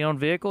inexpensive pre-owned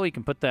vehicle, you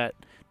can put that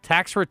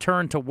tax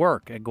return to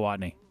work at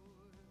Gwatney.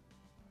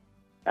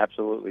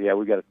 Absolutely. Yeah,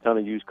 we got a ton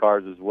of used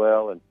cars as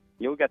well. And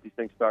we got these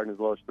things starting as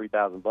low as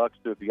 $3,000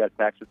 too. If you got a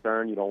tax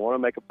return, you don't want to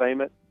make a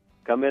payment,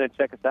 come in and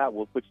check us out.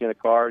 We'll put you in a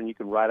car, and you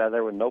can ride out of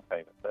there with no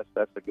payments.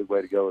 That's a good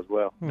way to go as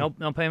well. No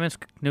payments,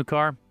 new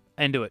car.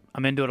 Into it.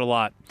 I'm into it a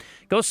lot.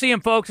 Go see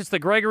him, folks. It's the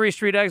Gregory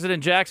Street exit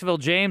in Jacksonville.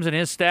 James and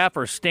his staff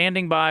are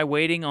standing by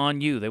waiting on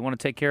you. They want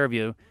to take care of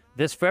you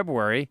this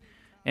February,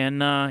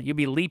 and you'll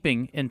be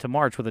leaping into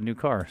March with a new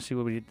car. See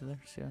what we did there?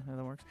 See how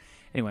that works?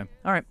 Anyway,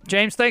 all right.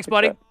 James, thanks,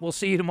 buddy. We'll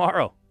see you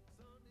tomorrow.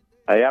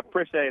 Hey, I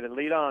appreciate it.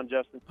 Lead on,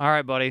 Justin. All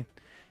right, buddy.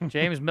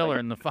 James Miller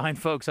and the fine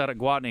folks out at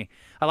Gwatney.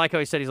 I like how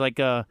he said, he's like,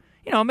 it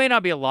may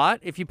not be a lot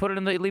if you put it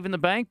leave in the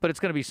bank, but it's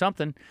going to be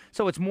something.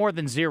 So it's more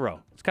than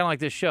zero. It's kind of like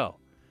this show.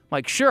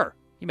 Like, sure,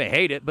 you may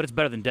hate it, but it's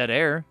better than dead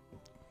air.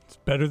 It's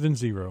better than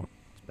zero.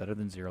 It's better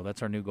than zero.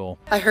 That's our new goal.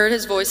 I heard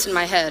his voice in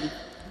my head,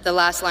 the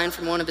last line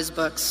from one of his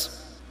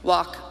books.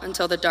 Walk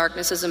until the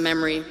darkness is a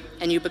memory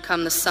and you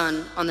become the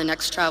sun on the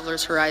next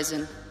traveler's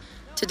horizon.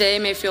 Today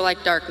may feel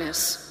like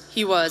darkness.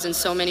 He was, in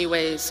so many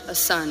ways, a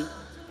sun,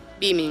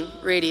 beaming,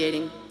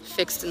 radiating,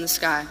 fixed in the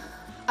sky.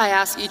 I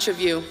ask each of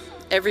you,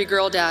 every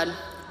girl dad,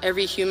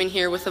 every human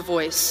here with a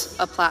voice,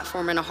 a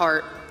platform and a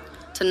heart,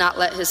 to not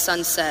let his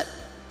sun set.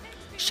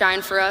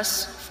 Shine for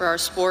us, for our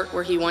sport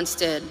where he once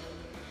did.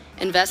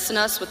 Invest in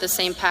us with the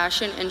same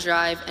passion and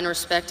drive and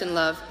respect and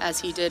love as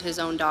he did his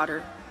own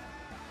daughter.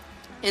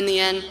 In the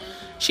end,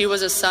 she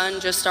was a sun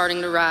just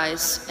starting to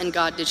rise, and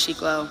God did she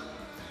glow.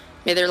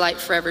 May their light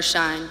forever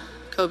shine.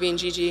 Kobe and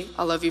Gigi,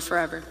 I'll love you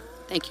forever.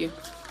 Thank you.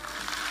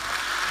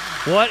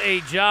 What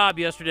a job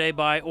yesterday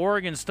by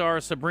Oregon star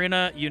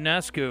Sabrina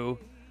Ionescu,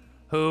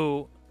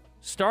 who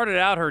started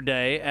out her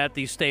day at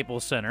the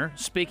Staples Center,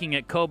 speaking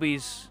at Kobe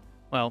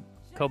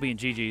and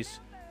Gigi's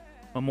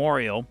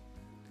memorial.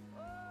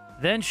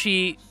 Then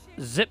she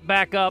zipped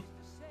back up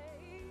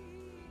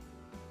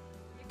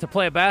to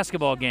play a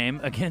basketball game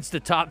against the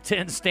top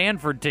 10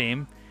 Stanford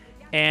team,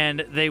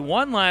 and they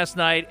won last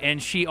night,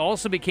 and she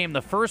also became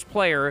the first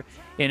player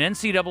in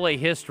NCAA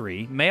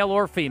history, male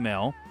or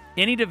female,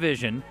 any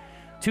division,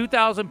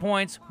 2,000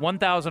 points,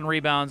 1,000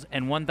 rebounds,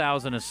 and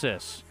 1,000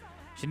 assists.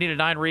 She needed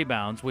 9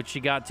 rebounds, which she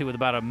got to with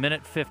about a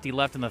minute 50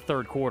 left in the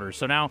third quarter.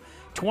 So now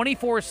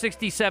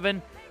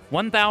 24-67,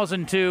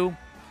 1,002,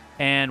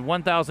 and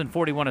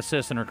 1,041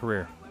 assists in her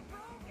career.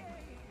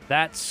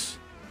 That's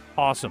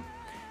awesome.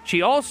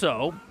 She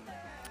also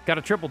got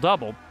a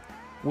triple-double,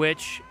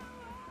 which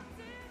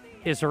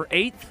is her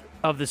 8th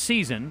of the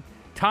season,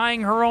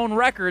 tying her own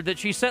record that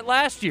she set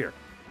last year.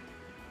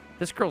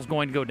 This girl's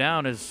going to go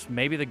down as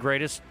maybe the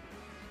greatest,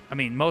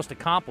 most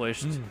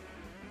accomplished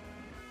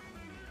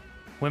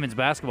women's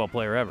basketball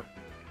player ever.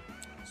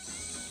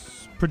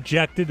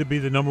 Projected to be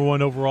the number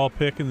 1 overall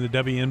pick in the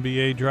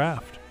WNBA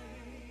draft.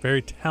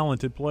 Very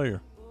talented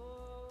player.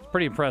 It's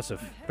pretty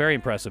impressive. Very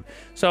impressive.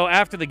 So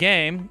after the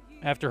game,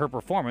 after her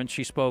performance,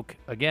 she spoke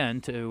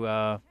again to,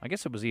 I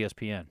guess it was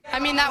ESPN.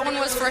 That one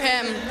was for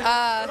him.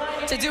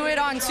 To do it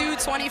on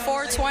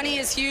 2/24/20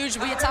 is huge.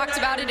 We had talked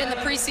about it in the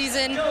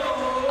preseason.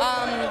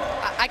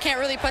 I can't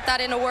really put that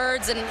into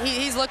words, and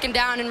he's looking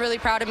down and really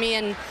proud of me,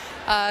 and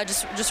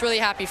just really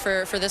happy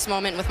for this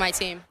moment with my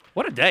team.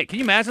 What a day. Can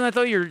you imagine that,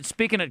 though? You're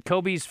speaking at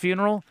Kobe's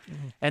funeral,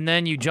 and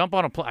then you jump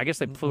on a plane. I guess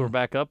they flew her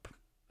back up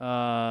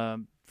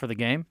for the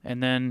game,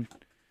 and then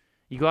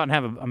you go out and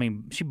have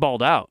she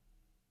balled out.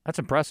 That's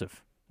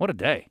impressive. What a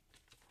day.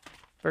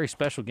 Very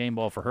special game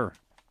ball for her.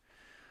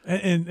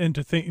 And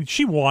to think,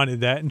 she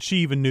wanted that, and she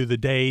even knew the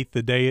date,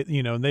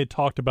 and they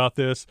talked about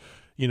this,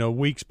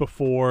 weeks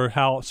before,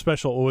 how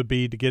special it would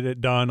be to get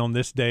it done on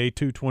this day,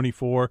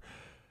 2/24.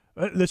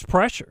 This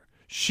pressure.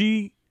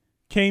 She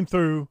came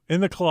through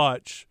in the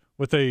clutch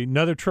with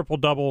another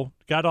triple-double,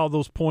 got all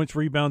those points,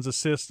 rebounds,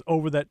 assists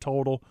over that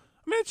total.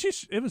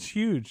 It was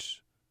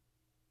huge.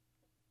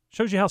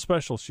 Shows you how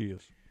special she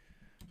is.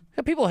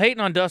 Got people hating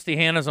on Dusty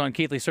Hannahs on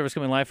Keithley Service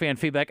Company Live fan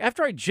feedback.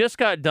 After I just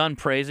got done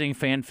praising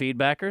fan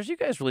feedbackers, you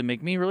guys really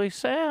make me really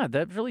sad.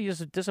 That really is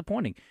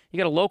disappointing. You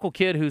got a local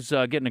kid who's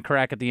getting a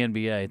crack at the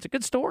NBA. It's a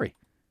good story.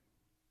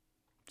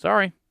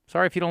 Sorry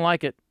if you don't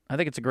like it. I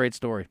think it's a great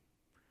story.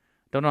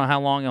 Don't know how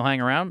long he'll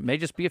hang around. May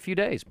just be a few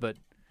days, but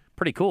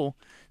pretty cool.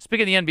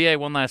 Speaking of the NBA,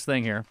 one last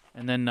thing here,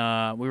 and then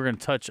we were going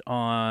to touch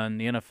on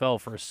the NFL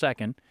for a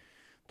second,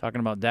 talking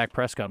about Dak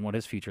Prescott and what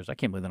his future is. I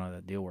can't believe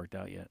that deal worked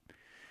out yet.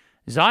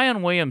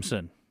 Zion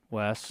Williamson,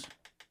 Wes.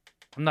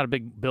 I'm not a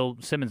big Bill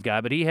Simmons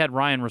guy, but he had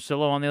Ryan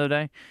Russillo on the other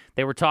day.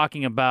 They were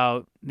talking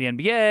about the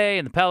NBA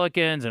and the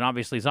Pelicans, and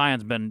obviously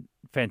Zion's been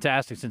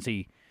fantastic since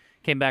he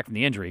came back from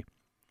the injury.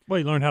 Well,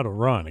 he learned how to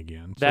run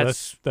again. So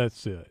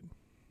that's it.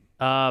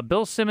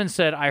 Bill Simmons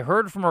said, I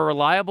heard from a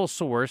reliable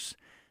source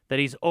that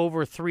he's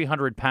over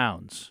 300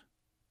 pounds.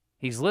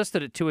 He's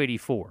listed at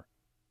 284.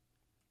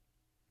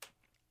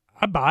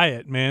 I buy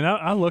it, man.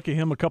 I look at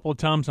him a couple of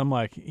times. I'm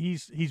like,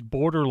 he's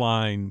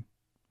borderline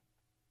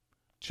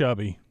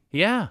chubby.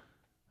 Yeah.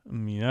 I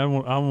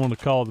don't want to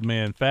call the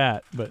man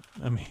fat, but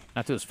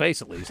not to his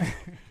face at least.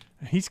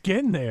 He's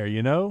getting there,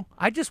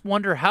 I just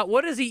wonder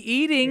what is he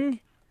eating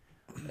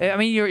I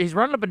mean, he's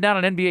running up and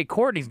down an NBA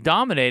court, and he's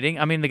dominating.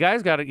 I mean, the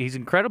guy's he's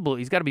incredible.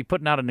 He's got to be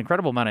putting out an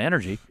incredible amount of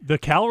energy. The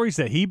calories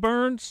that he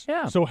burns?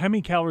 Yeah. So how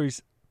many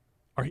calories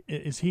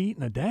is he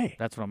eating a day?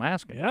 That's what I'm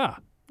asking. Yeah.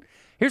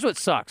 Here's what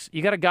sucks.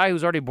 You got a guy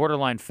who's already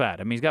borderline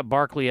fat. I mean, he's got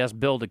Barkley-esque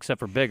build except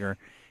for bigger,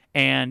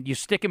 and you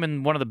stick him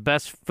in one of the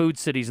best food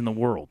cities in the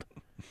world.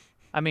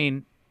 I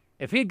mean,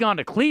 if he had gone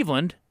to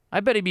Cleveland, I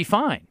bet he'd be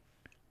fine.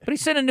 But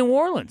he's sitting in New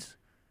Orleans.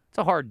 It's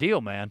a hard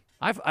deal, man.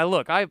 I'm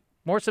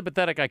more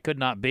sympathetic I could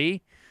not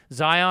be.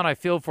 Zion, I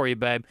feel for you,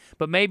 babe.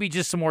 But maybe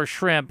just some more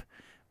shrimp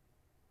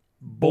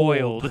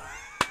boiled.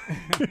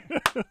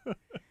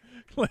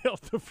 Lay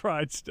off the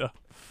fried stuff.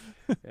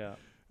 Yeah.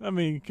 I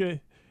mean,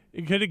 could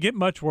it get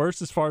much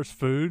worse as far as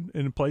food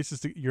in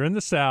places? You're in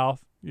the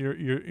South.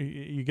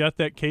 You got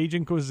that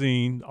Cajun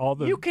cuisine. All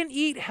the you can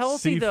eat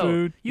healthy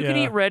seafood, though. You can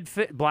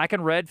eat black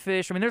and red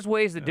fish. I mean, there's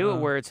ways to do it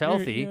where it's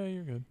healthy.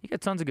 You're good. You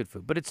got tons of good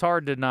food, but it's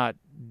hard to not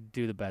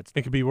do the bad stuff.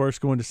 It could be worse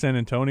going to San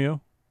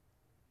Antonio.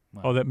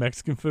 Wow. All that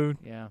Mexican food.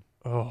 Yeah.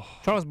 Oh.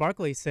 Charles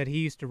Barkley said he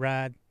used to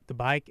ride the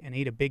bike and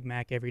eat a Big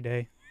Mac every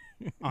day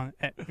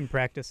in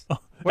practice.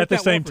 At the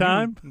same for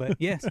time? him, but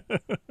yes.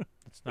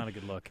 It's not a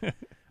good look.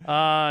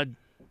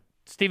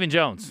 Stephen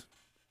Jones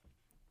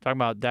talking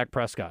about Dak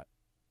Prescott.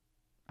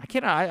 I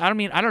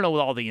don't know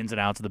all the ins and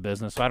outs of the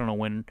business, so I don't know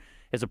when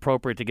it's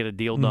appropriate to get a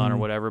deal done or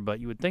whatever, but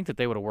you would think that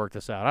they would have worked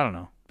this out. I don't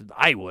know.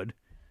 I would.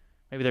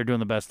 Maybe they're doing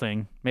the best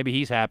thing. Maybe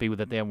he's happy with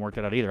that they haven't worked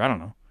it out either. I don't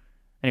know.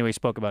 Anyway, he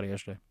spoke about it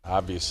yesterday.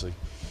 Obviously,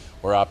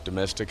 we're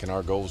optimistic, and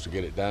our goal is to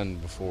get it done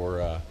before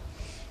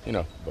you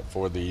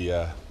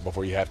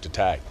have to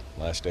tag,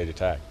 last day to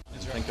tag.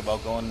 Did you think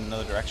about going in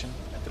another direction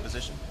at the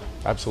position?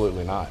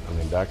 Absolutely not. I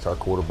mean, Dak's our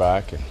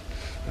quarterback,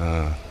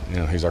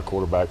 and he's our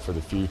quarterback for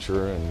the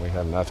future, and we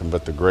have nothing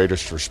but the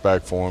greatest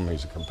respect for him.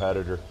 He's a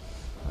competitor.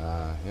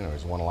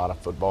 He's won a lot of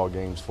football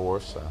games for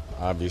us.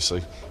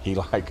 Obviously, he,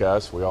 like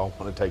us, we all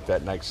want to take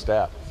that next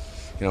step,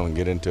 and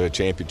get into a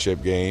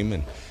championship game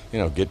and,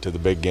 get to the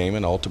big game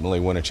and ultimately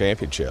win a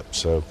championship.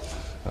 So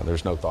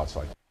there's no thoughts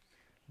like that.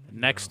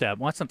 Next step.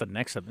 Well, that's not the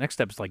next step. Next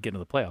step is like getting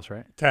to the playoffs,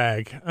 right?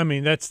 Tag. I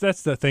mean, that's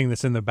the thing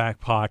that's in the back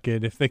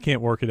pocket. If they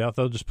can't work it out,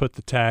 they'll just put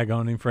the tag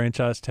on him,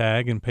 franchise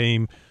tag, and pay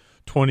him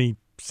 $26,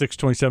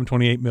 $27,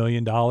 $28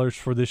 million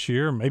for this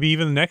year, maybe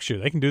even the next year.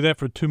 They can do that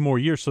for 2 more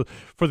years. So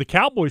for the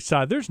Cowboys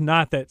side, there's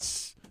not that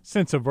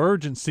sense of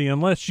urgency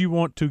unless you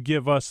want to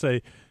give us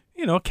a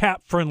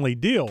cap-friendly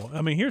deal.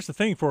 I mean, here's the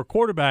thing for a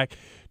quarterback.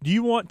 Do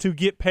you want to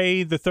get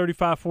paid the $35,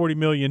 $40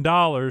 million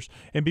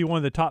and be one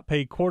of the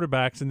top-paid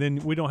quarterbacks, and then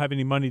we don't have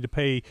any money to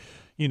pay,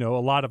 a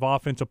lot of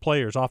offensive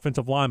players,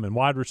 offensive linemen,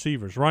 wide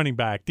receivers, running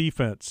back,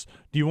 defense?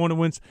 Do you want to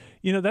win?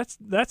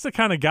 That's the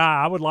kind of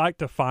guy I would like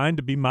to find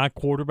to be my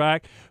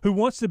quarterback who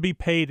wants to be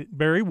paid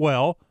very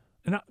well.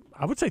 And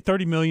I would say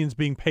 $30 million is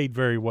being paid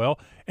very well,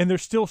 and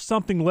there's still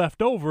something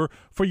left over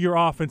for your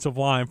offensive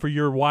line, for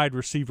your wide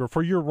receiver,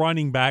 for your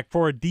running back,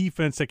 for a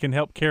defense that can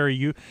help carry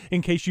you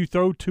in case you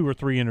throw 2 or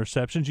 3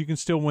 interceptions. You can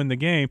still win the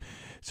game.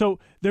 So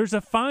there's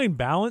a fine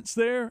balance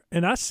there,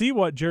 and I see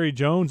what Jerry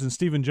Jones and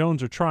Stephen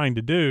Jones are trying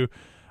to do.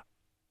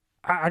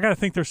 I got to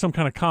think there's some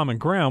kind of common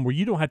ground where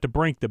you don't have to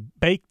break the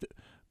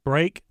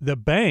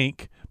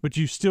bank, but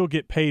you still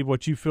get paid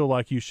what you feel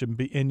like you should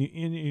be, and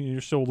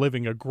you're still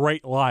living a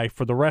great life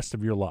for the rest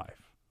of your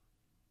life.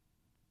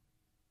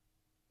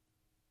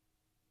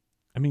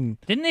 I mean,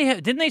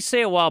 didn't they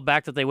say a while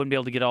back that they wouldn't be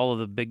able to get all of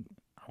the big?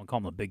 I don't call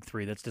them the big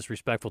 3. That's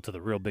disrespectful to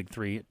the real big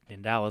 3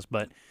 in Dallas.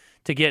 But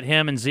to get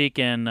him and Zeke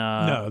and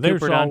no,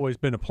 there's Cooper done? Always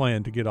been a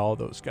plan to get all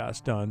those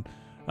guys done.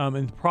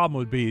 And the problem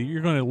would be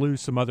you're going to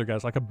lose some other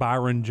guys like a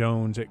Byron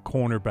Jones at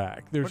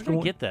cornerback. Where did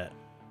they get that?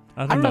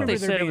 I thought they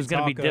said it was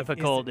going to be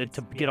difficult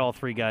to get all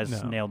 3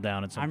 guys nailed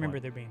down at some point. I remember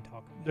there being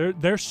talk.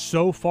 They're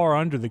so far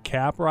under the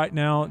cap right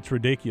now, it's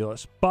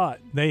ridiculous.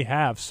 But they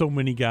have so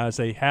many guys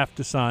they have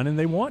to sign, and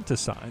they want to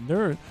sign.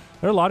 There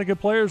are a lot of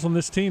good players on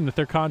this team that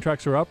their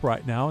contracts are up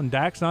right now, and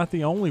Dak's not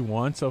the only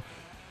one. So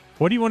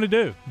what do you want to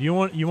do? Do you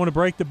want to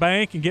break the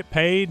bank and get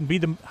paid and be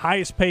the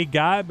highest paid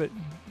guy, but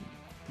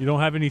you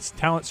don't have any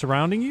talent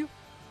surrounding you?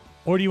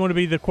 Or do you want to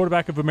be the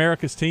quarterback of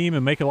America's team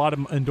and make a lot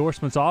of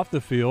endorsements off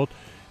the field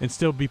and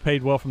still be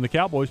paid well from the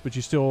Cowboys, but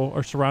you still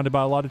are surrounded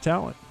by a lot of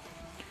talent?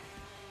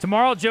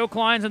 Tomorrow, Joe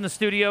Klein's in the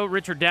studio.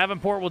 Richard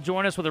Davenport will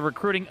join us with a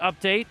recruiting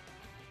update.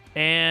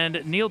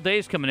 And Neil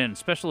Day's coming in.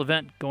 Special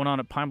event going on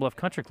at Pine Bluff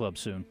Country Club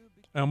soon.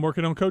 I'm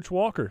working on Coach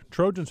Walker.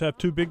 Trojans have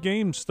 2 big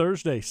games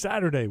Thursday,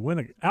 Saturday. Win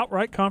an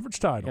outright conference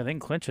title. Yeah, they can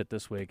clinch it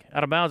this week.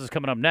 Out of Bounds is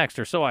coming up next,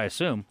 or so I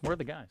assume. Where are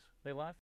the guys? They live?